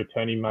in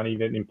returning money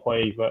that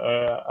employees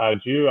were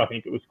due. I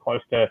think it was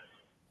close to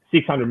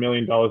 $600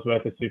 million worth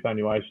of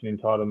superannuation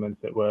entitlements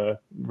that were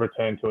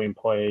returned to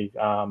employees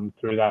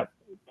through that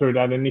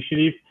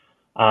initiative.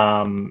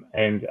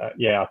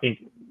 I think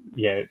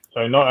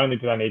so not only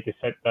do they need to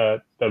set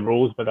the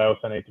rules, but they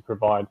also need to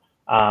provide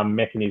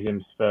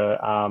mechanisms for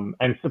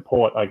and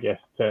support, I guess,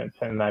 to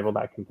enable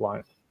that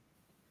compliance.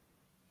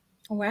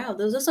 Wow,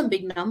 those are some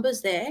big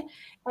numbers there.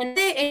 And are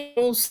there any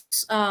tools,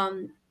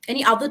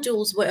 any other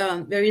tools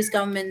where various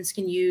governments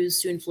can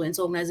use to influence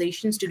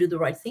organizations to do the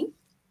right thing?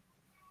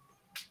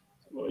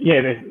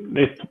 Yeah,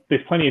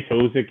 there's plenty of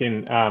tools that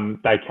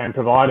they can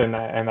provide, and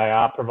they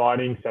are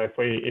providing. So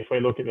if we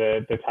look at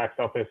the tax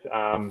office,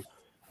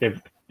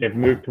 they've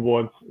moved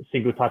towards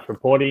single touch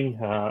reporting.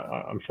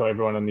 I'm sure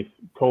everyone on this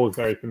call is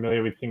very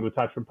familiar with single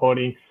touch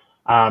reporting.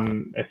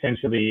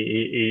 Essentially,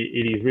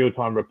 it is real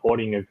time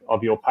reporting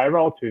of your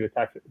payroll to the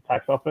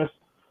tax office,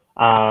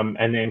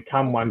 and then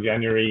come 1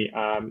 January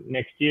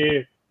next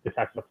year, the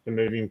tax office are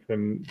moving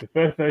from the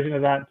first version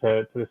of that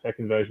to the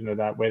second version of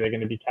that, where they're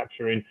going to be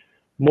capturing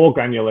more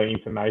granular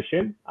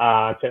information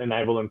to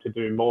enable them to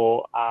do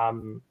more,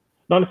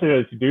 not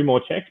necessarily to do more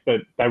checks,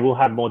 but they will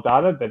have more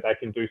data that they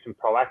can do some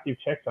proactive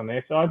checks on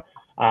their side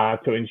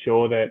to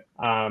ensure that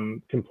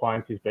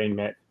compliance is being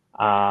met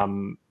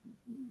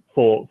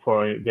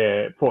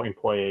for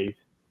employees.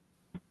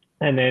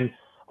 And then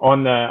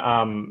on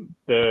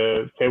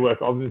the Fair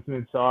Work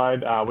Ombudsman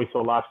side, we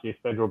saw last year's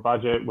federal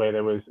budget where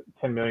there was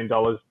 $10 million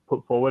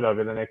put forward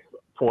over the next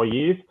 4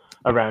 years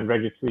around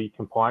regulatory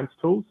compliance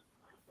tools.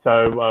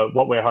 So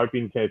what we're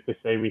hoping to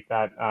see with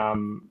that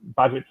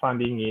budget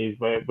funding is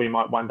where we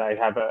might one day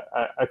have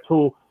a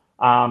tool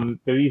that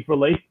is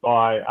released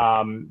by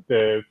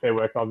the Fair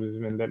Work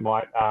Ombudsman that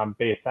might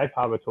be a safe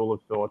harbour tool of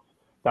sorts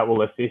that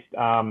will assist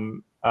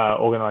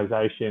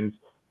organisations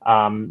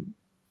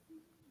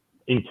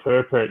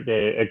interpret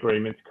their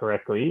agreements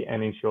correctly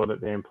and ensure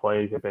that their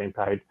employees are being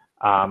paid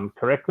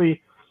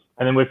correctly.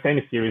 And then we've seen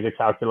a series of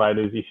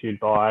calculators issued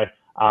by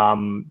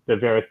the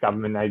various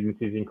government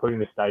agencies, including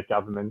the state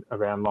government,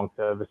 around long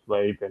service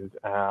leave and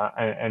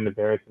the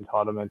various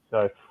entitlements.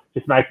 So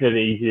just making it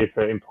easier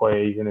for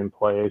employees and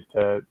employers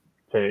to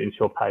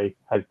ensure pay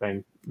has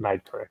been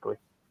made correctly.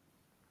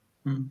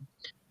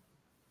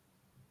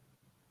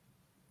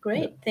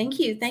 Great, thank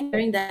you. Thank you for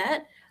sharing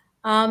that.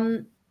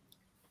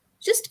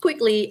 Just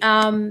quickly,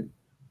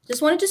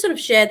 just wanted to sort of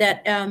share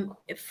that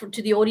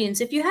to the audience.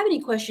 If you have any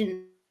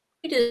questions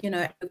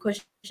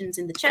questions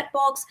in the chat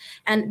box,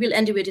 and we'll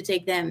endeavor to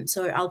take them.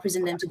 So I'll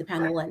present them to the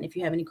panel, and if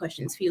you have any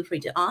questions, feel free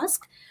to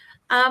ask.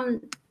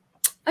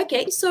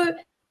 Okay, so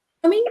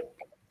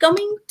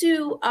coming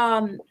to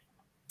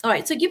all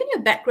right. So given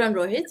your background,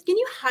 Rohit, can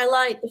you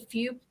highlight a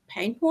few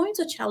pain points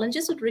or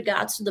challenges with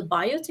regards to the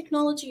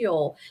biotechnology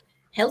or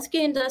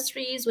healthcare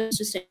industries when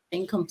it's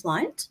staying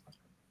compliant?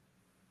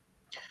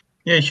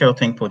 Yeah, sure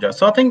thing, Pooja.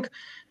 So I think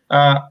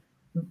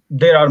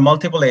there are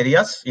multiple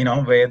areas,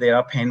 where there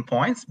are pain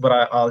points, but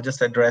I'll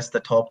just address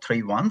the top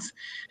 3 ones.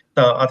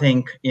 So I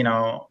think,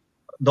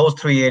 those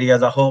 3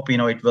 areas, I hope,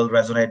 it will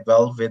resonate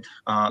well with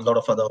a lot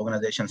of other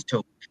organizations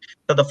too.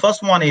 So the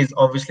first one is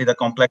obviously the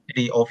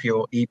complexity of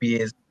your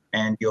EBAs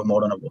and your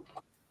modern work.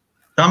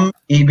 Some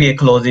EBA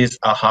clauses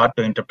are hard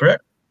to interpret.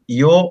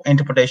 Your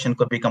interpretation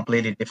could be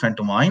completely different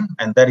to mine,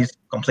 and that is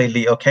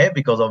completely okay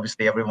because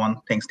obviously everyone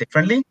thinks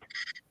differently.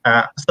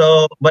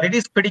 But it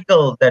is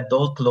critical that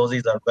those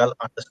clauses are well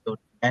understood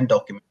and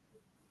documented.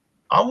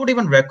 I would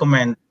even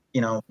recommend,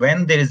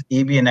 when there is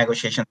EBA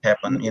negotiations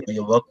happen,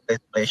 your workplace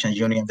relations,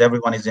 unions,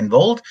 everyone is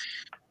involved,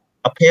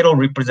 a payroll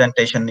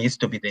representation needs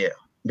to be there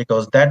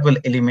because that will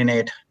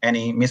eliminate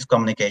any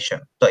miscommunication.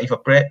 So if a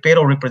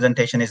payroll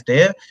representation is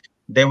there,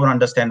 they will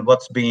understand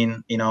what's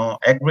been,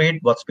 agreed,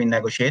 what's been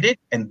negotiated,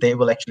 and they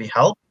will actually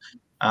help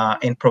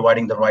in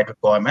providing the right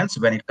requirements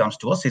when it comes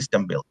to a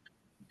system build.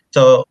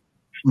 So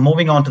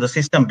moving on to the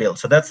system build.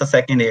 So that's the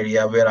second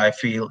area where I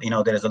feel,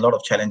 there is a lot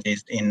of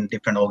challenges in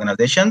different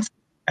organizations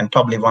and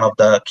probably one of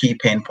the key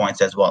pain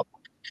points as well.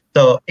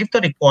 So if the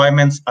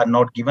requirements are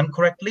not given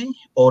correctly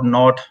or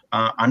not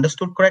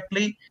understood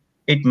correctly,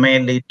 it may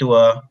lead to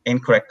a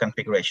incorrect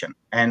configuration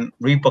and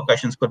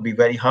repercussions could be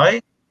very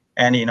high.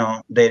 And,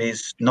 there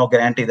is no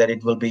guarantee that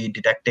it will be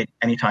detected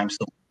anytime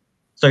soon.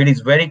 So it is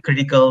very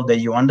critical that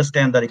you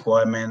understand the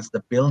requirements,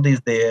 the build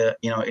is there,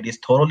 it is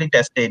thoroughly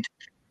tested,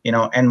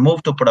 and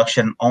move to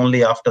production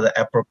only after the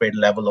appropriate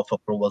level of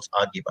approvals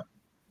are given.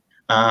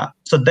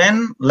 So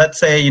then let's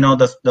say,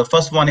 the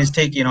first one is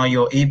take, your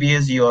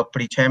EBAs, you are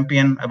pretty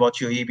champion about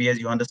your EBAs,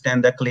 you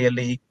understand that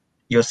clearly.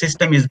 Your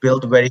system is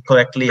built very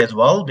correctly as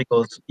well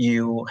because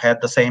you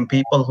had the same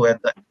people who had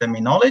the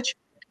SME knowledge.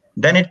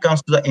 Then it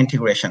comes to the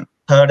integration,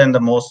 third and the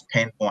most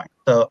pain point.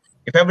 So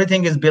if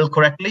everything is built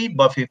correctly,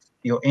 but if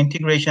your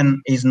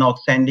integration is not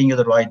sending you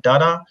the right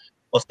data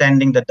or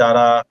sending the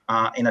data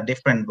in a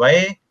different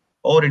way,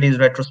 or it is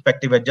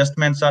retrospective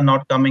adjustments are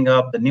not coming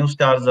up, the new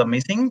stars are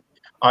missing,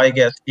 I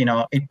guess,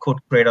 it could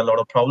create a lot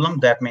of problem.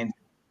 That means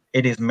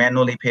it is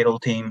manually payroll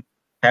team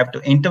have to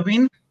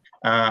intervene.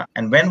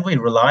 And when we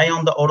rely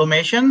on the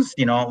automations,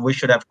 we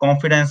should have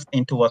confidence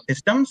into our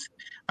systems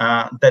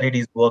that it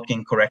is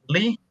working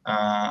correctly.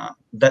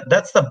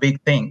 That's the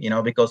big thing,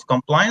 because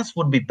compliance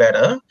would be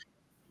better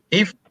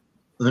if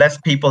less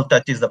people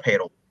touches the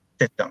payroll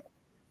system.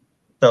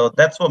 So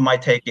that's what my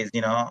take is,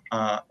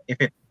 if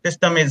the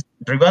system is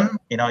driven,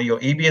 your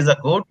EBAs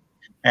are good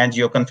and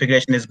your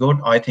configuration is good,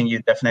 I think you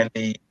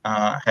definitely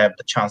have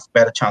the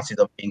better chances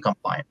of being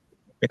compliant.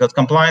 Because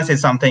compliance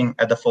is something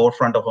at the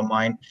forefront of our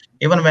mind.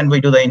 Even when we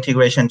do the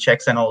integration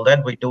checks and all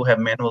that, we do have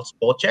manual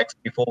spot checks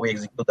before we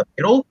execute the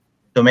payroll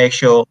to make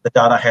sure the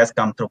data has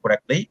come through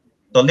correctly.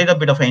 So a little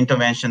bit of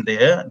intervention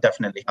there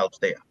definitely helps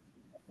there.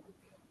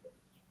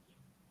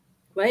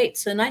 Great.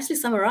 So nicely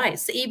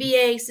summarized. The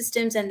EBA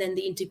systems and then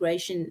the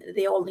integration,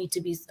 they all need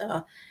to be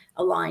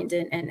aligned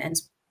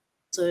and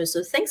so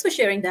thanks for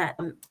sharing that,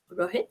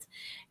 Rohit.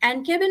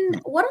 And Kevin,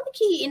 what are the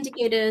key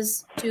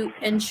indicators to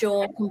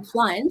ensure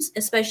compliance,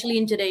 especially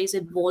in today's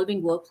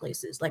evolving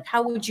workplaces? Like,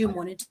 how would you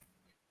monitor?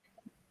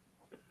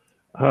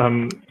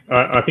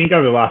 I think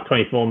over the last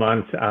 24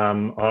 months,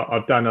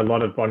 I've done a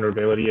lot of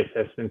vulnerability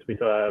assessments with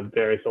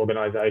various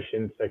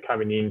organizations. So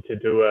coming in to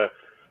do a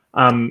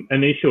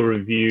initial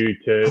review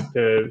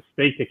to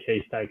speak to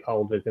key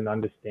stakeholders and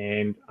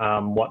understand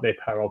what their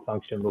payroll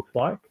function looks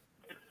like.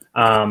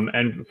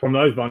 And from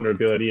those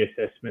vulnerability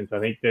assessments, I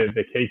think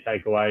the key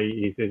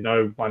takeaway is there's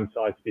no one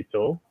size fits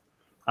all.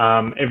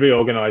 Every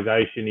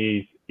organization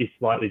is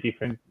slightly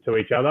different to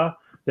each other.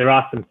 There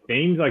are some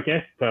themes, I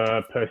guess,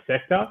 per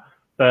sector,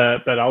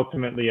 but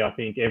ultimately, I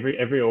think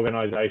every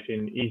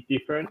organization is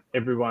different.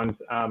 Everyone's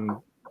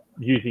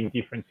using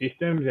different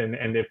systems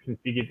and they've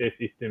configured their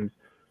systems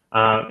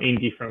in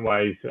different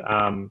ways.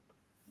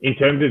 In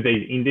terms of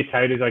these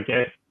indicators, I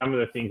guess some of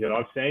the things that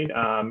I've seen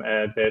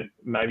that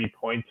maybe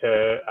point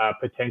to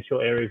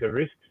potential areas of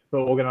risk for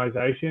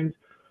organisations.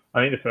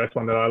 I think the first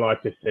one that I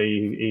like to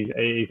see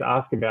is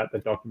ask about the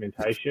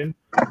documentation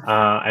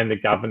and the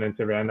governance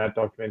around that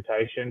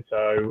documentation.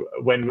 So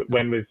when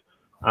was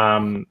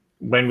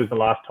the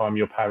last time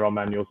your payroll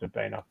manuals have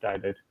been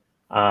updated?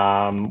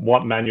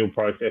 What manual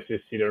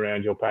processes sit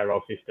around your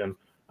payroll system?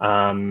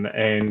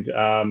 And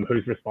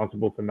who's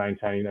responsible for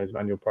maintaining those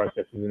manual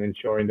processes and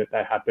ensuring that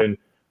they happen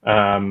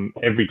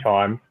every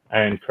time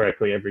and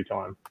correctly every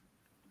time.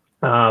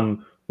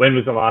 When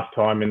was the last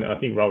time, and I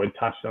think Rohit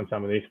touched on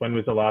some of this, when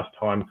was the last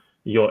time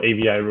your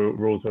EBA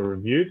rules were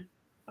reviewed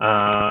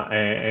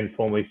and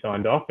formally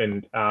signed off?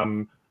 And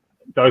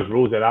those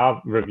rules that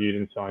are reviewed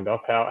and signed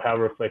off, how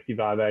reflective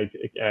are they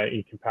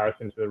in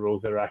comparison to the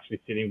rules that are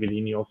actually sitting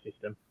within your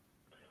system?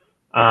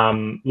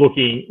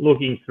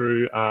 Looking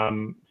through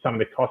some of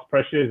the cost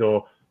pressures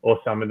or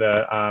some of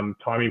the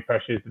timing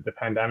pressures that the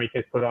pandemic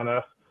has put on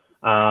us,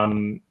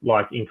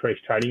 like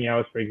increased trading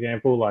hours, for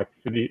example. Like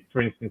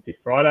for instance, this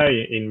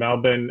Friday in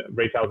Melbourne,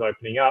 retail's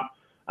opening up.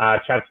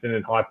 Chadstone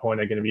and High Point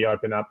are going to be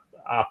open up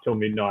till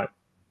midnight.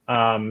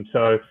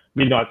 So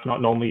midnight's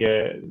not normally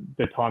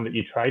the time that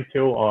you trade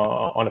till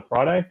on a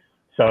Friday.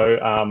 So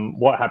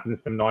what happens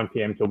from 9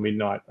 p.m. till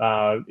midnight?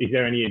 Is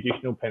there any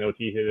additional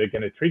penalties that are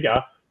going to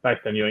trigger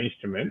based on your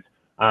instruments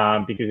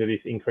because of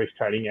this increased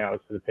trading hours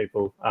for the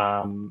people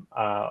on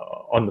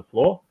the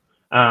floor?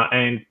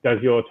 And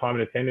does your time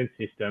and attendance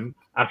system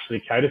actually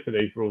cater for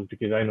these rules,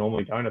 because they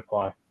normally don't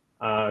apply?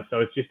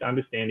 So it's just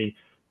understanding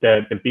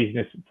the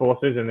business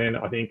forces, and then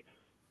I think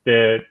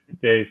there's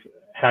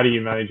how do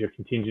you manage your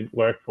contingent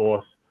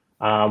workforce?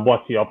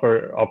 What's the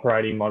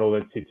operating model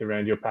that sits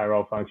around your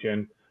payroll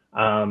function?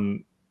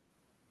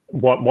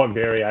 What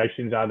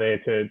variations are there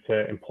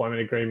to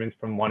employment agreements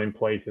from one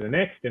employee to the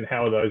next, and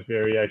how are those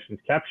variations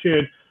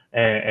captured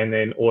and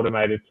then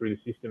automated through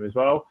the system as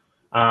well?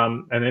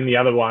 And then the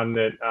other one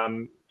that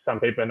some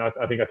people, and I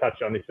think I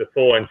touched on this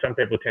before, and some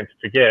people tend to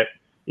forget,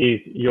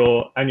 is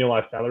your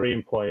annualized salary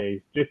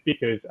employees. Just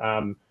because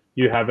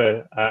you have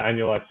a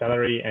annualized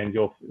salary and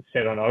you're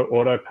set on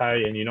auto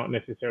pay and you're not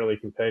necessarily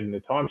completing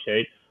the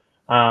timesheet,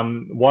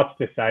 what's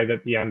to say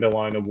that the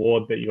underlying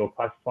award that you're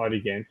classified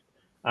against,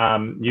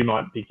 you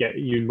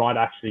might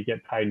actually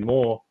get paid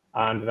more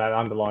under that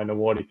underlying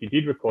award if you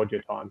did record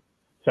your time.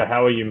 So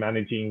how are you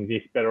managing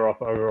this better off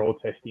overall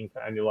testing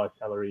for annualized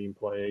salary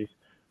employees,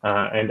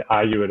 and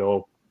are you at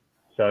all?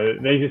 So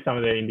these are some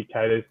of the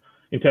indicators.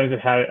 In terms of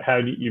how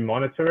you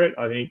monitor it,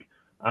 I think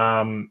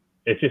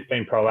it's just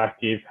been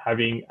proactive,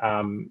 having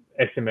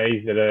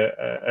SMEs that are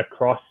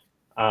across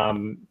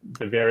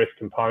the various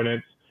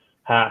components,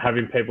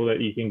 having people that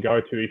you can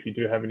go to if you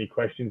do have any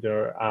questions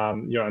or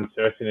you're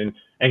uncertain,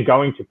 and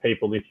going to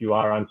people if you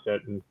are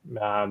uncertain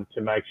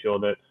to make sure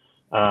that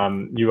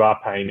you are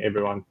paying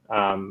everyone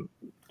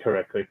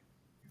correctly.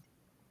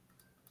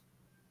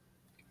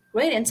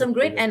 Great, and some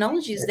great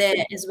analogies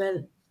there as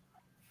well.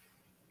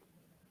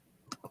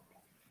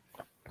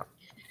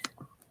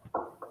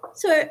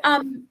 So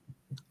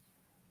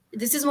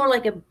this is more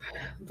like a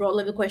broad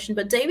level question,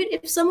 but David,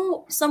 if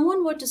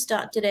someone were to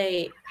start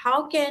today,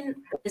 how can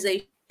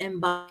organizations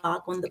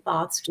embark on the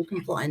paths to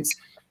compliance?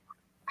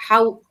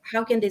 How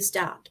can they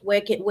start?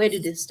 Where do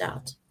they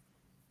start?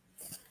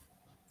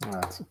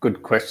 That's a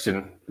good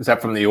question. Is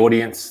that from the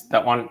audience,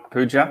 that one,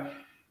 Pooja?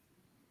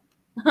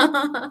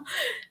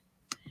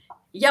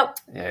 Yep.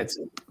 Yeah,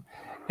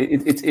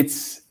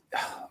 it's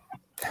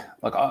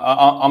like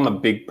I'm a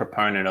big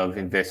proponent of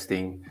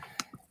investing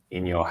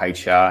in your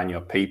HR and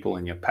your people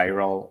and your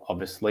payroll,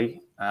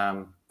 obviously.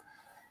 I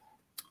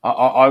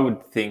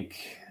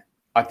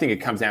think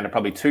it comes down to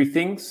probably two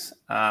things.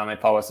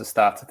 If I was to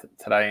start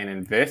today and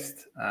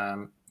invest,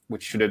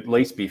 which should at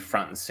least be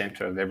front and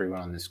center of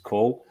everyone on this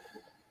call.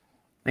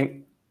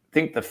 I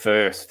think the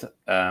first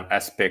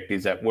aspect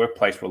is that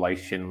workplace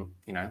relation,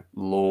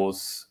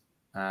 laws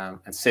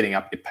and setting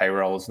up your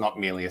payroll is not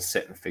merely a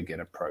set and forget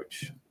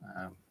approach.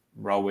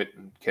 Rohit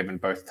and Kevin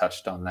both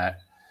touched on that.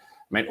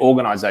 I mean,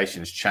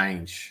 organisations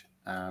change,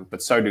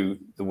 but so do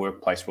the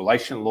workplace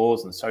relation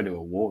laws, and so do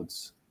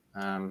awards.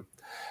 And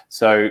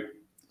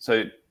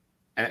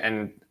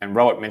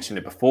Rohit mentioned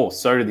it before,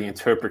 so do the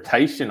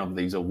interpretation of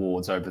these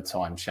awards over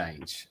time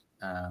change.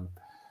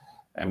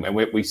 And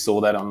we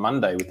saw that on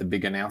Monday with the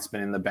big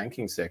announcement in the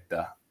banking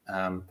sector.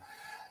 And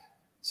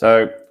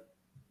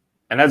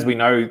as we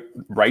know,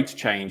 rates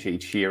change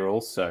each year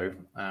also,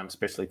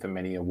 especially for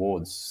many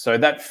awards. So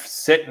that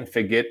set and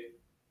forget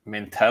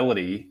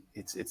mentality,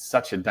 it's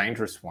such a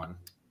dangerous one.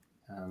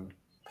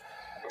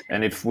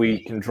 And if we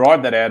can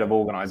drive that out of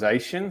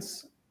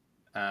organisations,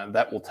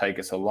 that will take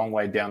us a long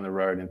way down the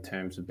road in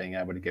terms of being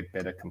able to get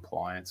better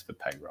compliance for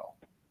payroll.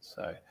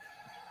 So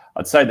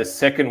I'd say the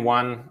second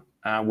one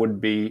would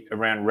be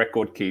around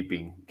record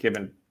keeping.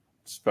 Kevin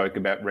spoke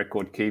about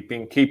record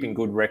keeping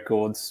good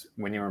records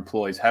when your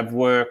employees have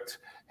worked,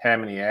 how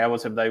many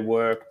hours have they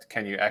worked,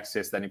 can you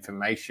access that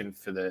information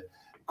for the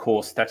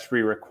core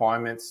statutory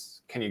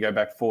requirements, can you go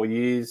back 4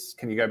 years,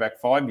 can you go back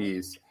 5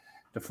 years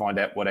to find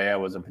out what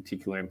hours a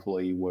particular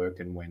employee worked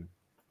and when.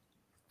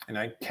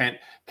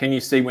 Can you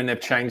see when they've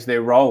changed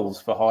their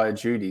roles for higher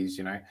duties?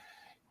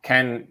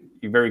 Can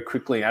you very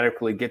quickly and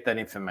adequately get that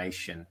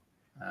information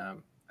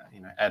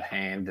at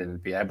hand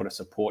and be able to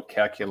support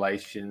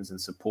calculations and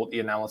support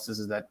the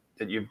analysis that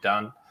you've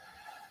done?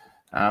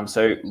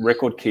 So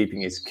record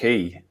keeping is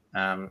key.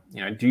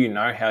 Do you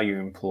know how your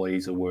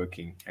employees are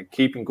working? And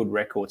keeping good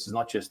records is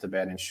not just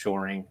about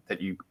ensuring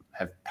that you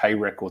have pay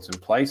records in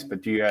place,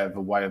 but do you have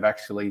a way of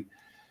actually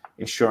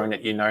ensuring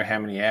that you know how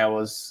many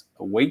hours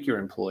a week your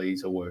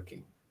employees are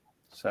working?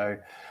 So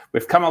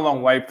we've come a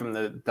long way from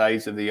the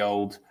days of the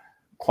old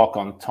clock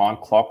on time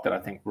clock that I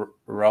think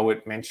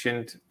Rohit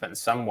mentioned, but in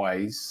some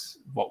ways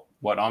what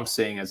what I'm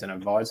seeing as an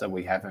advisor,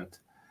 we haven't.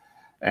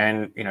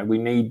 And, you know, we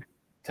need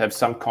to have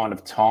some kind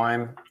of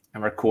time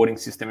and recording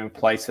system in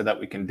place so that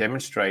we can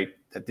demonstrate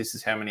that this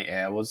is how many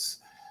hours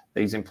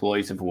these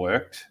employees have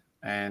worked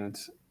and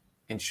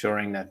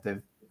ensuring that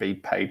they've been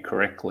paid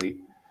correctly.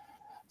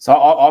 So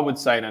I would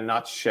say in a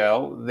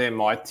nutshell, they're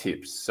my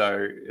tips.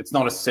 So it's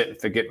not a set and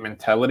forget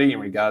mentality in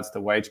regards to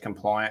wage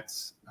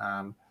compliance.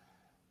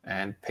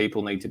 And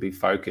people need to be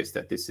focused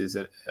that this is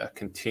a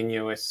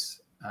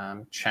continuous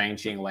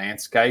changing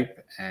landscape,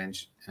 and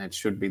it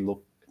should be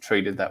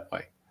treated that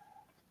way.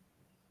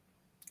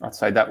 I'd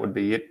say that would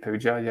be it,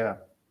 Pooja. Yeah.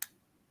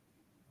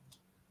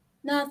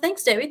 No,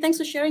 thanks, David. Thanks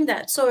for sharing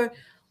that. So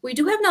we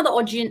do have another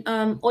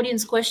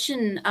audience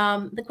question.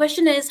 The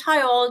question is,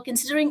 hi all,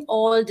 considering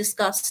all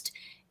discussed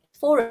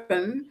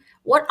forum,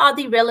 what are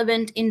the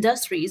relevant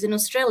industries in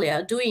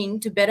Australia doing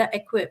to better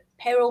equip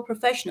payroll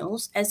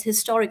professionals, as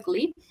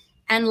historically,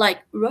 and like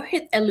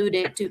Rohit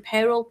alluded to,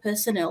 payroll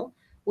personnel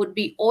would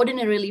be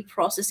ordinarily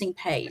processing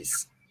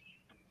pays?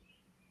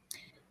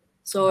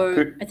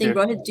 So I think,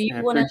 Rohit, do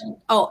you want to?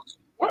 Oh,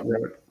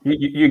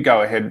 you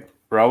go ahead,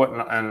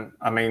 Rohit. And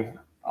I mean,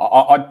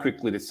 I'd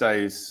quickly to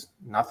say is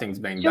nothing's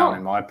been done,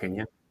 in my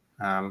opinion.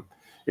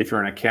 If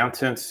you're an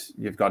accountant,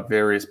 you've got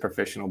various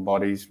professional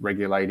bodies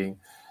regulating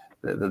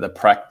the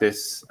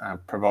practice,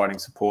 providing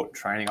support and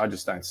training. I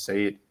just don't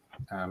see it.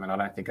 And I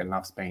don't think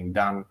enough's being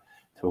done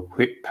to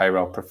equip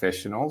payroll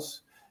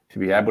professionals to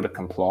be able to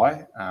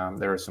comply.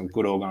 There are some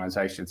good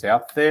organisations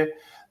out there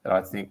that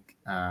I think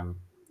that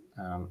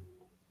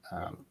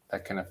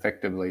can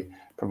effectively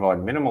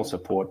provide minimal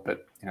support,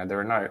 but you know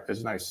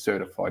there's no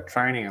certified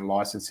training and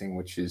licensing,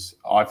 which is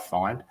I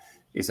find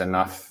is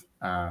enough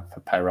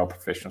for payroll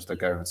professionals to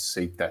go and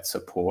seek that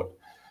support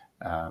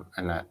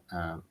and that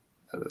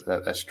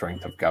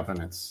strength of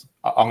governance.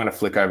 I'm going to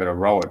flick over to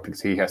Rohit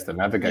because he has to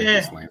navigate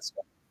this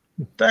landscape.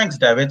 Thanks,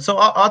 David. So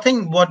I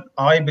think what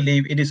I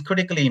believe, it is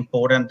critically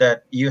important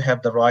that you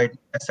have the right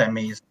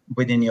SMEs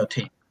within your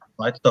team,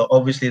 right? So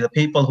obviously the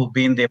people who've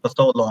been there for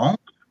so long,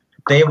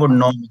 they would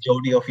know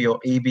majority of your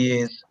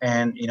EBAs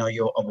and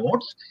your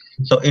awards.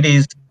 So it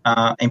is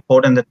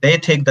important that they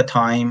take the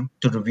time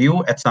to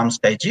review at some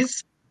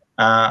stages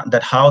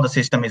that how the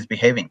system is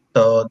behaving.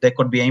 So there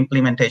could be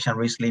implementation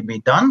recently be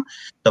done.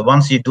 So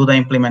once you do the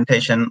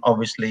implementation,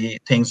 obviously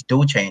things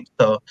do change.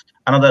 So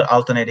another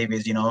alternative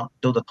is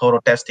do the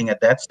thorough testing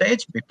at that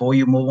stage before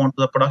you move on to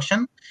the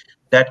production.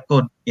 That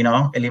could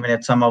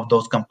eliminate some of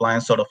those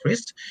compliance sort of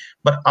risks.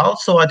 But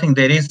also I think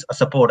there is a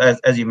support,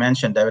 as you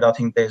mentioned, David. I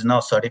think there's no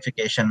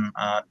certification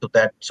to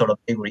that sort of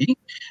degree,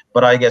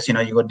 but I guess you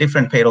got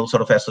different payroll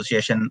sort of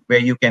association where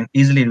you can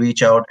easily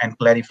reach out and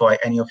clarify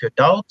any of your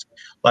doubts.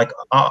 Like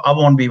I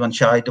won't be even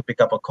shy to pick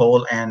up a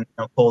call and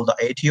call the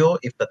ATO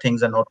if the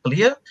things are not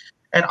clear.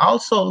 And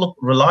also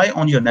rely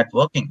on your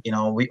networking.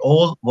 We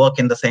all work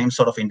in the same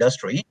sort of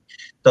industry.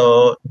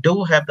 So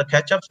do have the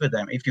catch-ups with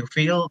them. If you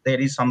feel there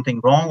is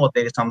something wrong or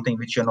there is something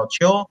which you're not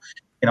sure,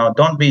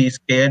 don't be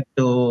scared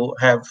to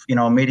have,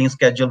 meeting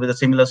scheduled with a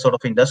similar sort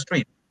of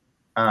industry.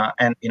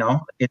 And,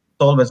 it's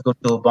always good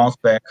to bounce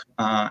back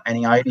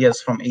any ideas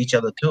from each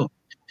other too.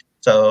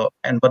 So,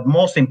 but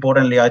most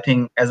importantly, I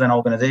think as an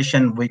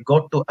organization, we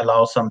got to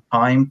allow some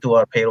time to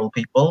our payroll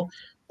people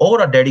or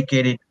a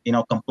dedicated,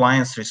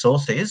 compliance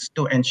resources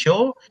to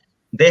ensure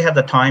they have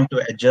the time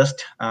to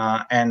adjust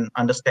and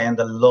understand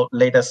the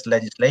latest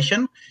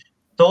legislation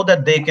so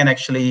that they can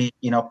actually,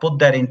 put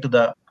that into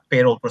the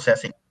payroll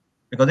processing.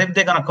 Because if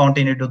they're going to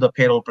continue to do the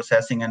payroll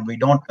processing and we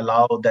don't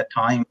allow that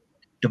time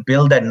to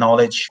build that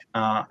knowledge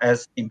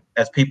as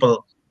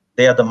people,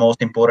 they are the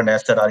most important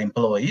asset, our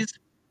employees.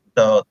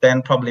 So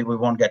then probably we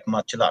won't get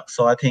much luck.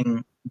 So I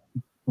think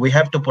we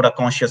have to put a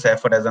conscious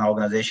effort as an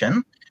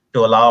organization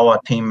to allow our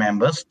team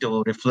members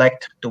to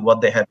reflect to what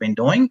they have been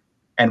doing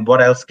and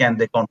what else can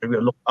they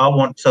contribute. Look,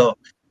 so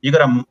you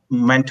got to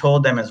mentor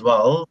them as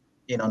well,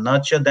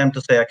 nurture them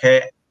to say,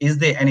 okay, is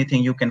there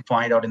anything you can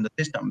find out in the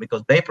system?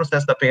 Because they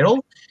process the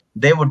payroll,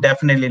 they would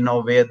definitely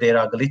know where there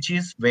are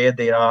glitches, where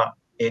there are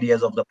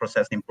areas of the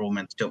process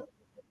improvements too.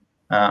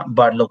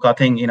 But look, I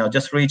think,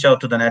 just reach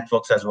out to the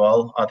networks as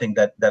well. I think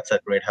that's a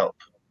great help.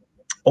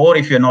 Or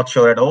if you're not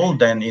sure at all,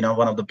 then,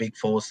 one of the big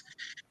fours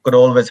could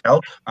always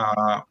help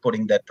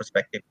putting that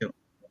perspective too.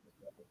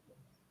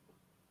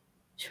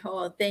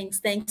 Sure.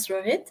 Thanks,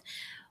 Rohit.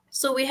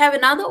 So we have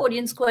another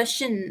audience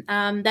question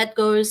that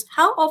goes,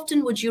 how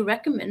often would you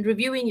recommend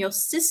reviewing your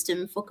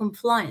system for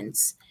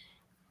compliance?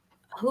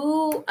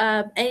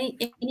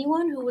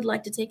 Anyone who would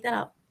like to take that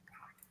up?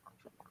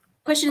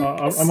 Question.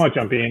 I might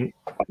jump in.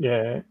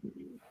 Yeah,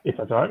 if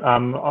that's all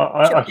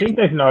right. Sure. I think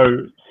there's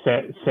no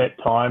set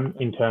time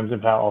in terms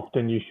of how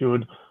often you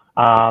should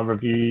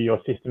review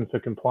your system for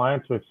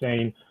compliance. We've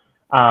seen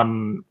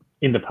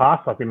in the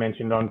past, like we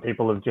mentioned,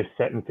 people have just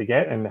set and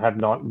forget and have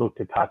not looked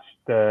to touch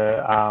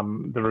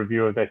the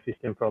review of their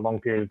system for a long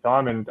period of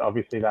time, and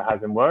obviously that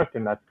hasn't worked,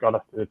 and that's got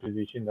us to the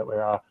position that we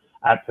are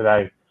at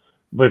today.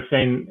 We've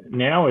seen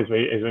now as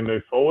we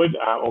move forward,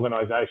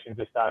 organisations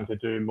are starting to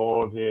do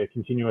more of the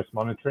continuous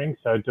monitoring,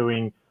 so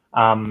doing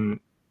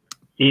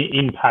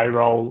in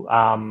payroll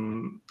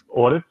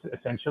audits,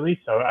 essentially.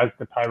 So as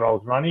the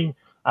payroll's running,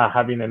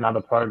 having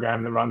another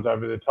program that runs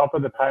over the top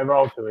of the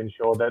payroll to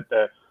ensure that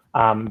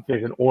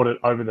there's an audit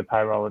over the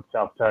payroll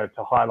itself to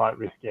highlight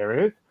risk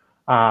areas,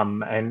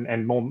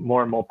 and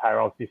more and more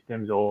payroll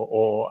systems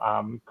or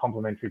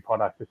complementary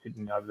products are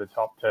sitting over the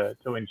top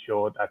to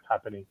ensure that's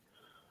happening.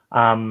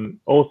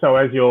 Also,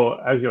 as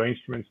your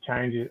instruments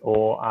change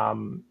or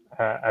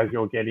as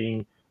you're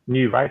getting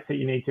new rates that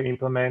you need to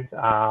implement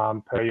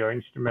per your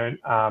instrument,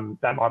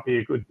 that might be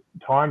a good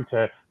time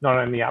to not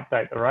only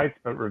update the rates,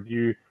 but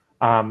review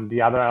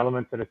the other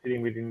elements that are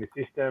sitting within the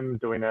system,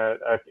 doing an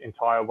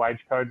entire wage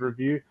code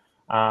review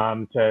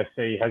to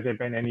see, has there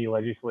been any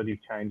legislative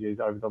changes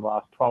over the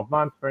last 12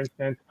 months, for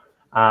instance,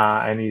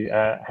 and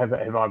have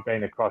I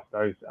been across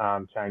those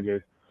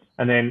changes?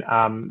 And then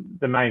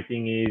the main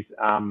thing is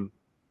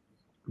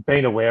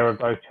being aware of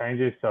those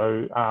changes,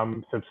 so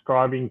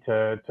subscribing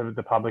to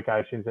the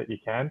publications that you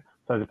can.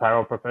 So as a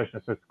payroll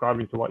professional,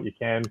 subscribing to what you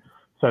can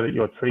so that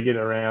you're triggered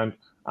around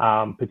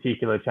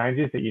particular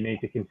changes that you need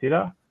to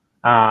consider.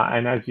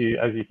 And as you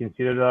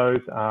consider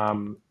those,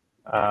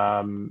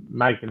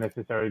 make the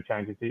necessary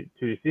changes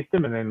to your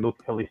system, and then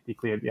look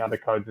holistically at the other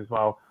codes as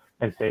well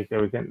and see if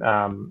there was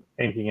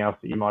anything else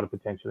that you might have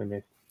potentially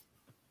missed.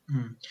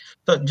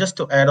 So just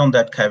to add on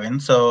that, Kevin,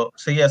 so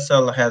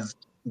CSL has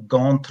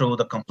gone through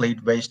the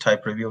complete wage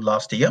type review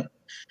last year.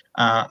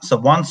 So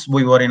once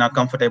we were in a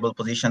comfortable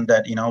position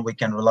that we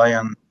can rely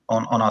on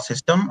our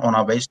system, on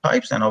our wage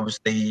types, and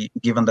obviously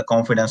given the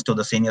confidence to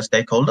the senior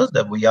stakeholders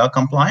that we are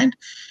compliant.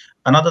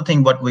 Another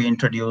thing what we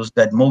introduced,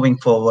 that moving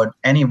forward,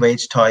 any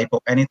wage type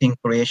or anything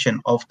creation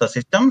of the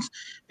systems,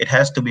 it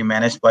has to be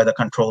managed by the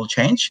control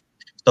change.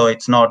 So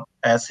it's not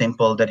as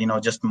simple that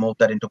just move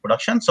that into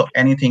production. So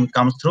anything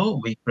comes through,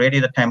 we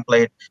created a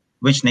template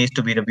which needs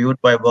to be reviewed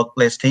by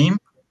workplace team.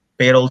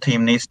 Payroll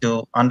team needs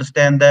to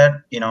understand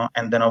that,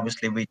 and then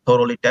obviously we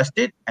thoroughly test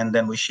it, and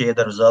then we share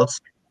the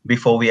results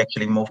before we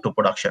actually move to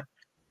production.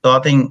 So I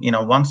think,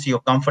 once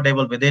you're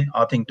comfortable with it,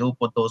 I think do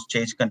put those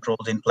change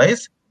controls in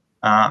place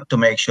to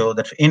make sure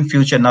that in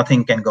future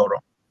nothing can go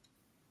wrong.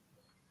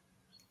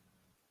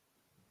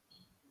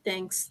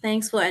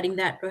 Thanks for adding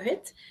that,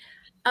 Rohit.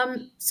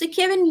 So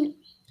Kevin,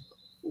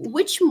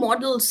 which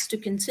models to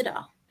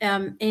consider?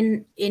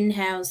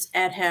 In-house,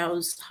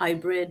 at-house,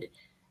 hybrid?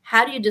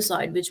 How do you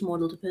decide which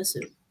model to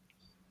pursue?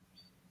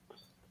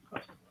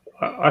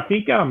 I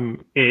think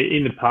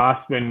in the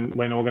past,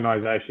 when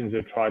organisations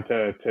have tried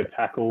to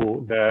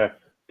tackle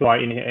do I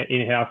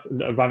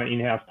run an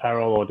in-house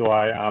payroll, or do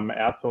I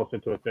outsource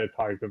it to a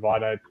third-party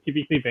provider, it's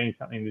typically been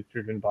something that's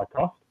driven by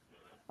cost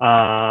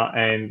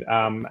and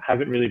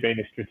hasn't really been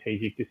a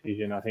strategic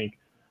decision. I think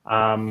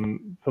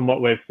from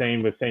what we've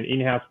seen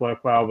in-house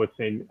work well, we've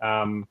seen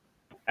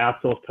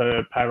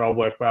outsourced payroll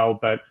work well,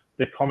 but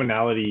the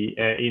commonality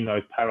in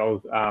those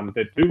payrolls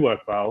that do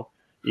work well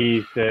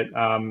is that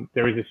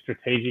there is a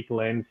strategic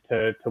lens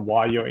to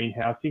why you're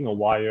in-housing or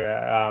why you're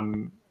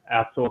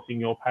outsourcing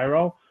your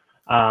payroll.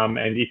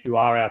 And if you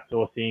are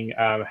outsourcing,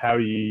 how are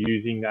you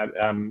using that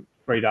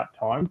freed up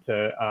time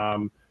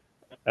to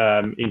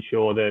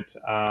ensure that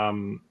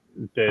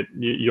that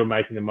you're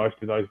making the most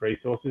of those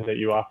resources that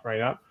you are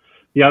freeing up?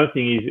 The other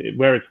thing is,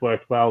 where it's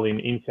worked well in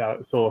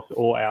in-source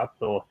or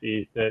outsource,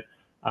 is that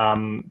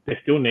there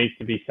still needs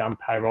to be some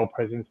payroll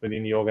presence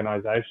within the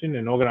organisation.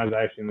 An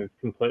organisation that's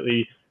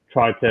completely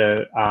tried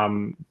to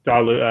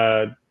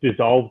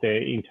dissolve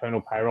their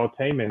internal payroll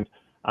team and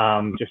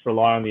just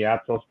rely on the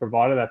outsource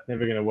provider, that's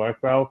never going to work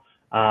well.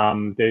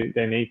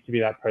 There needs to be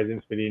that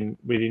presence within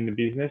the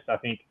business, I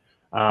think,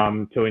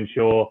 to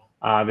ensure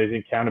there's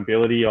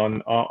accountability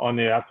on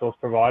the outsource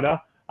provider,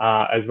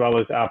 as well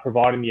as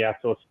providing the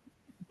outsource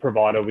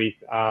provider with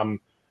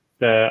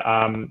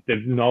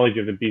the knowledge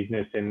of the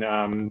business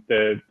and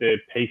the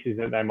pieces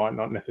that they might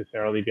not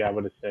necessarily be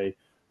able to see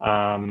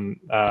from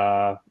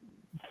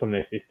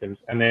their systems.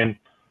 And then,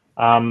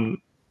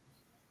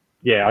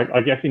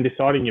 I guess in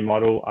deciding your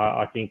model,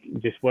 I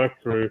think just work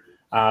through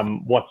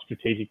what's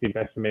strategically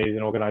best for me as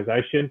an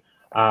organisation,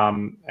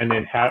 and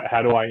then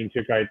how do I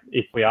integrate,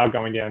 if we are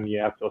going down the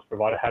outsource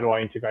provider, how do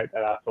I integrate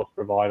that outsource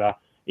provider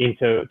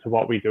into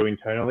what we do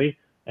internally,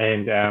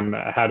 and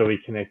how do we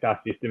connect our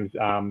systems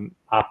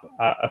up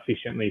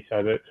efficiently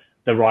so that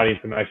the right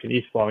information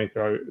is flowing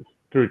through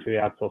to the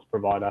outsource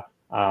provider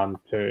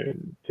to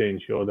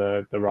ensure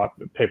the right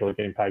people are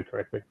getting paid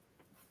correctly.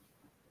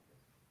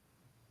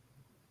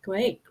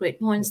 Great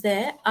points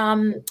there.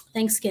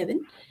 Thanks,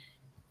 Kevin.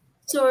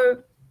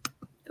 So,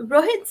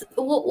 Rohit,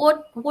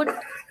 what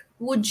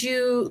would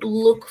you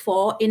look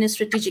for in a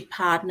strategic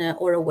partner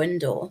or a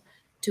vendor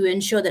to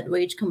ensure that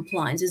wage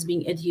compliance is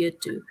being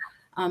adhered to?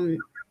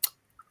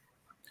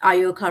 Are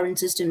your current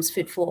systems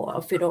fit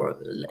or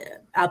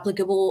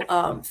applicable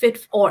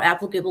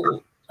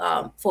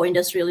for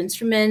industrial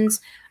instruments?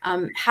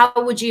 How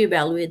would you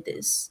evaluate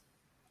this?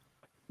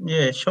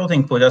 Yeah, sure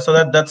thing, Pooja. So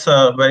that's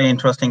a very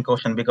interesting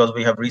question, because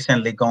we have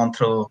recently gone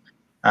through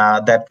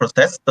that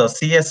process. So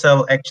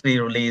CSL actually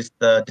released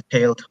the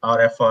detailed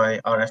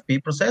RFI,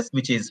 RFP process,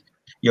 which is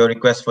your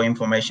request for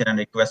information and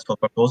request for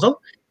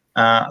proposal.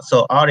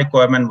 So our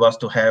requirement was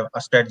to have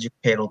a strategic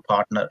payroll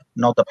partner,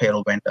 not the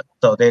payroll vendor.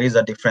 So there is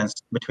a difference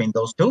between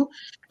those two.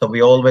 So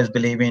we always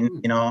believe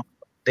in,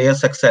 their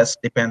success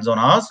depends on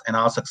us and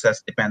our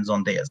success depends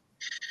on theirs.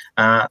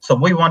 So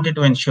we wanted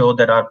to ensure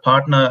that our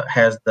partner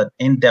has the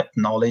in-depth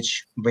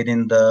knowledge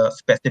within the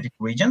specific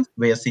regions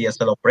where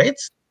CSL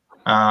operates,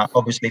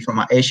 obviously from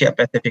an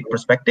Asia-Pacific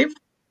perspective,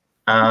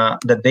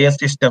 that their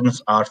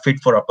systems are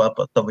fit for a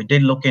purpose. So we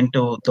did look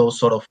into those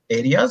sort of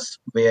areas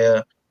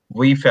where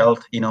we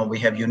felt, we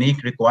have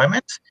unique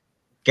requirements.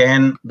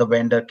 Can the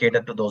vendor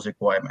cater to those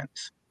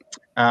requirements?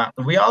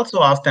 We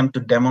also asked them to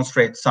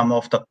demonstrate some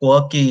of the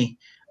quirky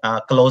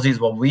clauses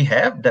what we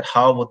have, that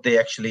how would they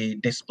actually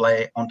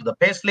display onto the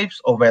pay slips,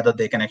 or whether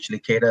they can actually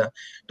cater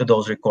to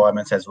those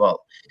requirements as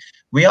well.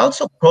 We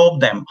also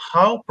probe them,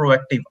 how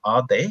proactive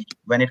are they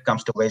when it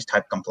comes to wage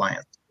type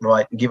compliance,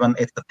 right? Given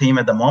it's the theme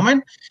at the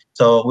moment.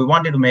 So we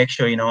wanted to make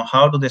sure,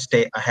 how do they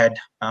stay ahead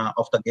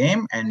of the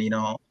game, and,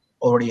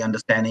 already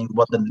understanding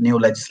what the new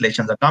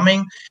legislations are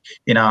coming,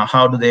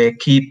 how do they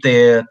keep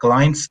their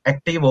clients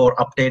active or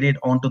updated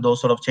onto those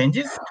sort of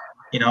changes?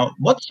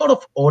 What sort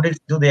of audits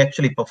do they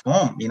actually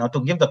perform,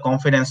 to give the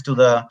confidence to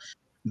the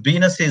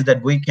businesses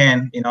that we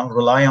can,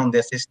 rely on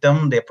their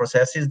system, their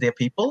processes, their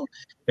people,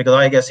 because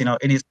I guess,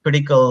 it is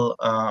critical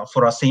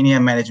for our senior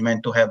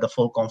management to have the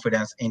full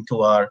confidence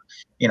into our,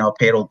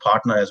 payroll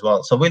partner as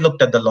well. So we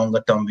looked at the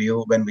longer term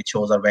view when we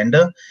chose our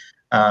vendor.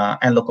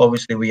 And look,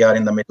 obviously we are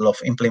in the middle of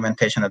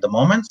implementation at the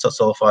moment.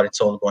 So far it's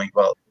all going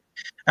well.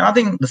 And I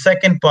think the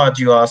second part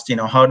you asked,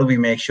 how do we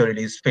make sure it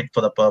is fit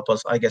for the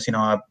purpose? I guess,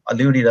 I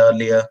alluded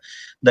earlier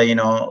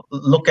that,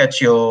 look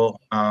at your,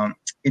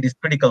 it is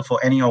critical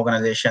for any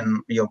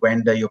organization, your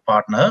vendor, your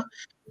partner,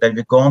 that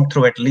we've gone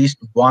through at least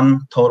one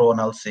thorough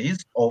analysis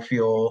of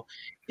your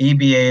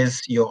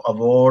EBAs, your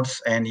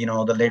awards, and,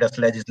 the latest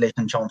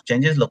legislation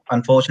changes. Look,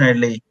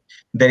 unfortunately,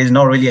 there is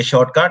not really a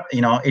shortcut.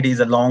 It is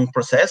a long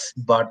process,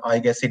 but I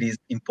guess it is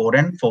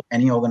important for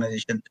any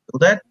organization to do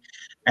that.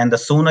 And the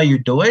sooner you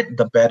do it,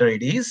 the better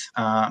it is,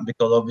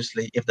 because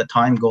obviously if the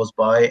time goes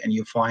by and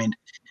you find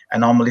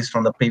anomalies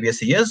from the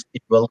previous years,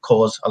 it will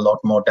cause a lot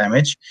more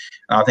damage.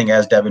 And I think,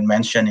 as Devin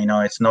mentioned,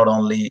 it's not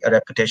only a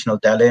reputational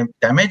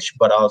damage,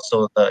 but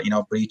also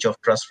the, breach of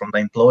trust from the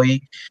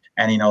employee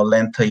and,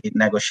 lengthy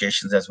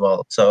negotiations as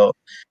well. So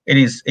it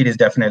is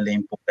definitely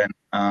important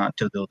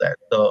to do that.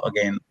 So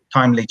again,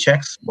 timely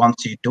checks.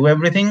 Once you do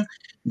everything,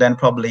 then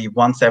probably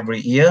once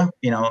every year,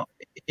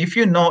 if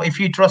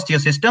you trust your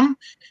system,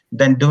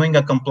 then doing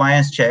a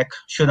compliance check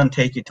shouldn't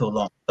take you too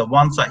long. So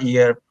once a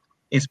year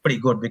is pretty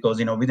good,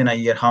 because within a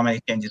year, how many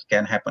changes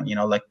can happen?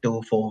 Like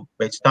 2-4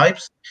 wage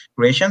types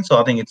creation. So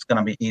I think it's going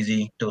to be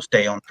easy to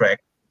stay on track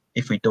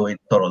if we do it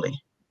thoroughly.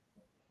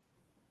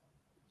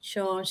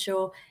 Sure.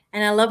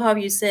 And I love how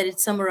you said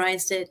it,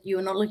 summarized it.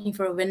 You're not looking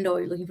for a vendor,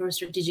 you're looking for a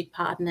strategic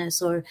partner.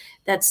 So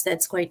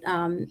that's quite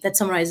that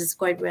summarizes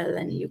quite well,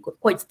 and you're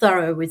quite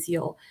thorough with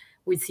your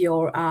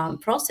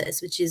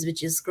process, which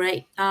is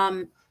great.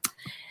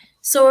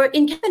 So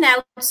in an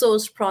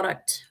outsourced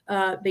product,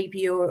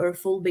 BPO or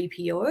full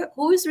BPO,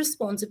 who is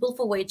responsible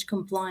for wage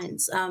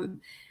compliance?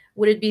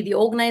 Would it be the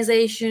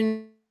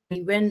organization,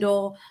 the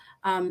vendor?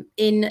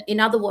 In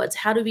other words,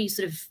 how do we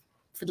sort of,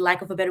 for the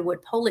lack of a better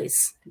word,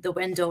 police the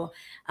vendor?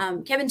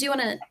 Kevin, do you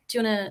want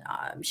to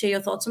share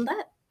your thoughts on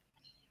that?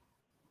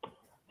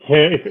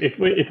 Yeah,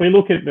 if we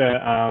look at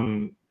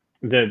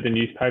the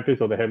newspapers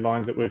or the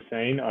headlines that we've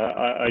seen,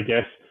 I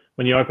guess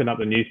when you open up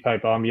the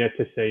newspaper, I'm yet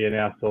to see an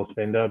outsourced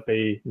vendor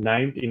be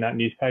named in that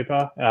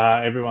newspaper.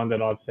 Everyone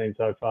that I've seen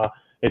so far,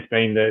 it's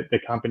been the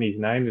company's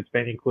name that's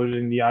been included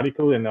in the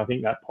article, and I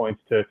think that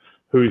points to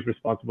who's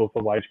responsible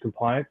for wage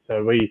compliance.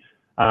 So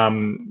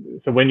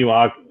so when you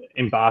are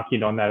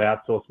embarking on that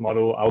outsourced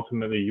model,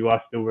 ultimately you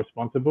are still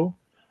responsible.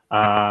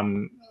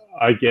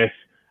 I guess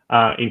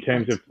in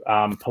terms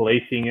of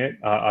policing it,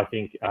 I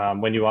think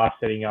when you are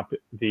setting up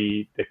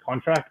the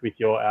contract with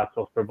your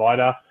outsourced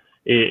provider,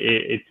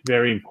 it's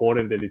very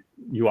important that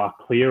you are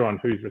clear on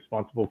who's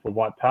responsible for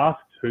what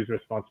tasks, who's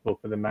responsible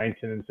for the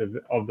maintenance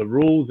of the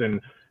rules,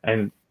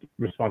 and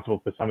responsible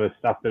for some of the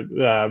stuff that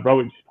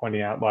Rohit was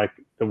pointing out, like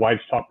the wage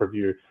type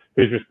review.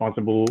 Who's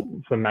responsible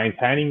for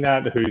maintaining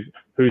that? Who's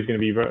going to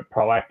be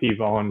proactive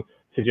on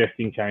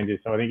suggesting changes?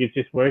 So I think it's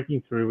just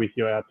working through with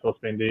your outsourced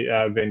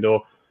vendor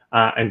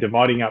and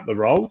dividing up the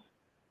roles,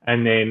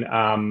 and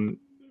then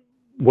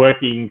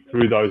working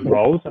through those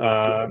roles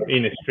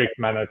in a strict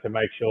manner to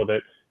make sure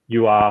that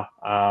you are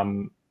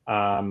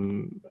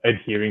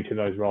adhering to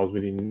those roles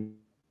within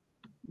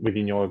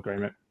your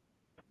agreement.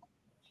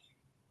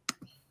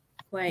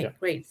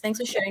 Great. Thanks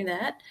for sharing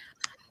that.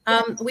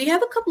 We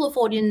have a couple of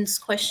audience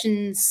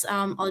questions.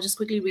 I'll just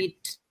quickly read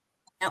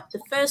out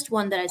the first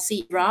one that I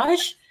see.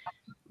 Raj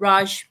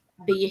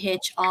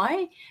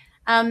BHI.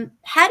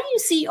 How do you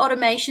see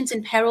automations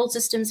in payroll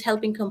systems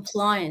helping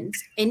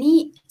compliance?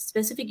 Any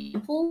specific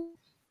example?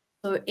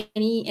 So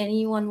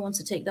anyone wants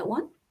to take that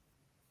one?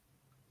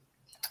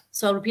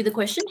 So I'll repeat the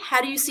question.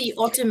 How do you see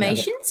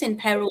automations in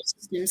payroll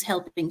systems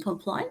helping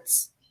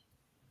compliance?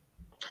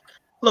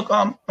 Look,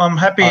 I'm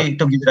happy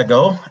to give it a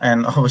go,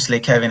 and obviously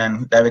Kevin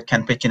and David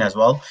can pitch in as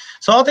well.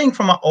 So I think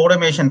from an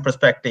automation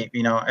perspective,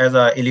 as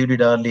I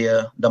alluded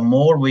earlier, the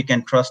more we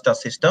can trust our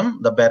system,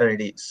 the better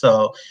it is.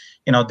 So,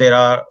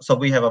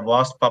 we have a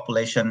vast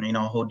population,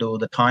 who do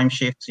the time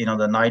shifts,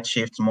 the night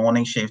shifts,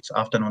 morning shifts,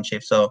 afternoon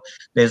shifts. So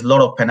there's a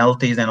lot of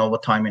penalties and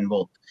overtime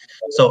involved.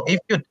 So if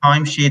your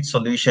timesheet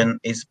solution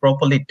is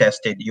properly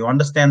tested, you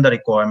understand the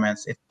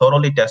requirements, it's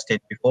thoroughly tested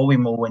before we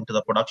move into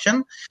the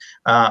production,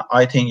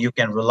 I think you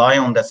can rely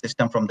on the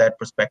system from that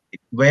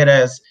perspective.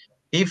 Whereas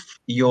if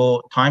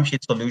your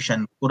timesheet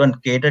solution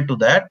couldn't cater to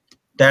that,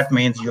 that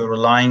means you're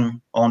relying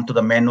on to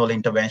the manual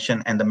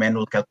intervention and the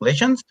manual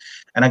calculations.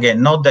 And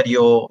again, not that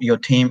your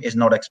team is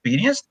not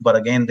experienced, but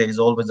again, there is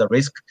always a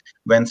risk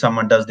when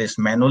someone does this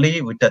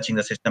manually, with touching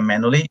the system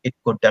manually, it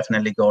could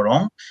definitely go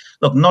wrong.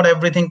 Look, not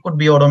everything could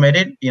be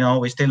automated.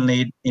 We still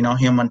need,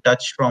 human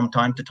touch from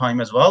time to time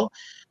as well.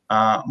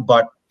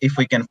 But if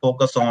we can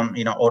focus on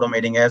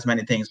automating as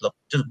many things. Look,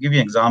 just to give you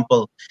an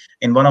example,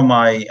 in one of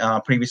my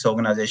previous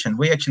organizations,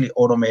 we actually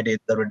automated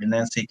the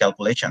redundancy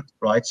calculations,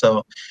 right?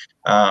 So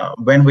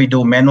when we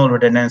do manual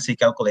redundancy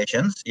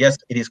calculations, yes,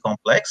 it is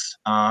complex.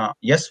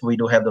 Yes, we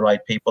do have the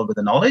right people with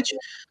the knowledge.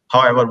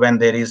 However, when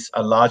there is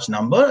a large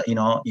number,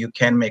 you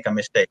can make a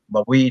mistake.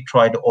 But we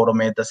try to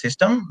automate the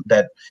system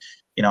that,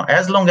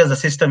 as long as the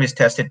system is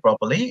tested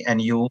properly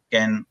and you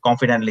can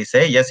confidently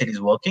say, yes, it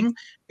is working,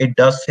 it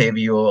does save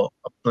you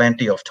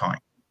plenty of time.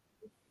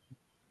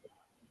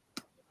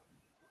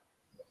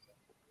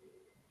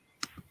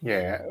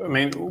 Yeah, I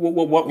mean,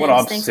 what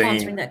I've thanks seen. for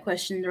answering that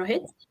question,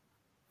 Rohit.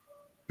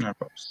 No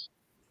problem.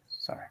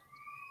 Sorry.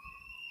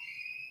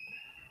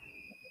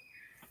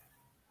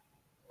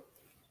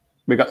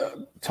 We got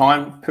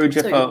time,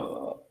 Pooja,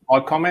 for my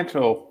comment,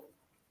 or?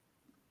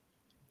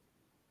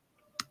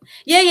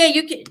 Yeah,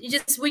 you can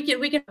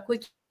we can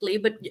quickly,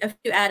 but if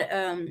you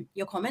add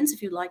your comments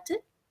if you liked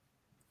it.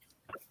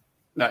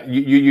 No,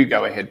 you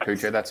go ahead,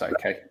 Pooja. That's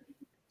okay.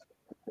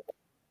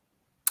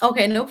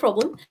 Okay, no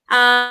problem.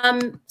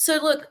 So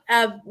look,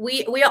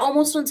 we are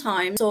almost on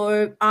time.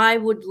 So I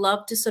would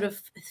love to sort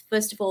of,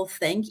 first of all,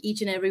 thank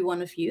each and every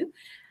one of you.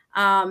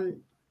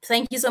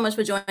 Thank you so much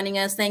for joining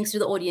us. Thanks to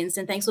the audience,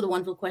 and thanks for the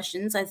wonderful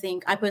questions. I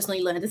think I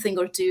personally learned a thing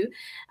or two.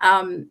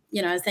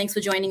 Thanks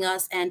for joining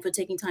us and for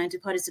taking time to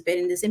participate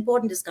in this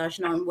important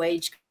discussion on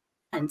wage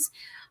compliance.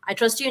 I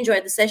trust you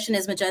enjoyed the session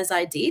as much as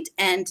I did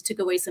and took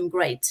away some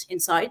great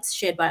insights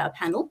shared by our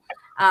panel.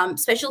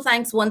 Special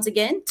thanks once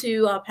again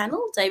to our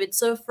panel, David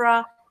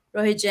Sofra,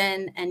 Rohit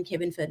Jain, and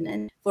Kevin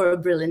Ferdinand, for a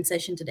brilliant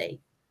session today.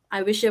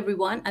 I wish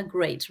everyone a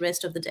great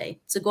rest of the day.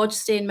 It's a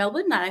gorgeous day in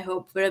Melbourne. I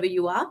hope wherever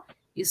you are,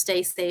 you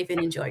stay safe and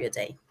enjoy your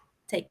day.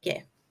 Take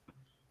care.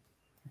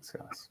 Thanks,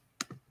 guys.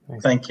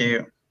 Thank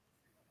you.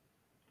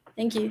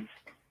 Thank you.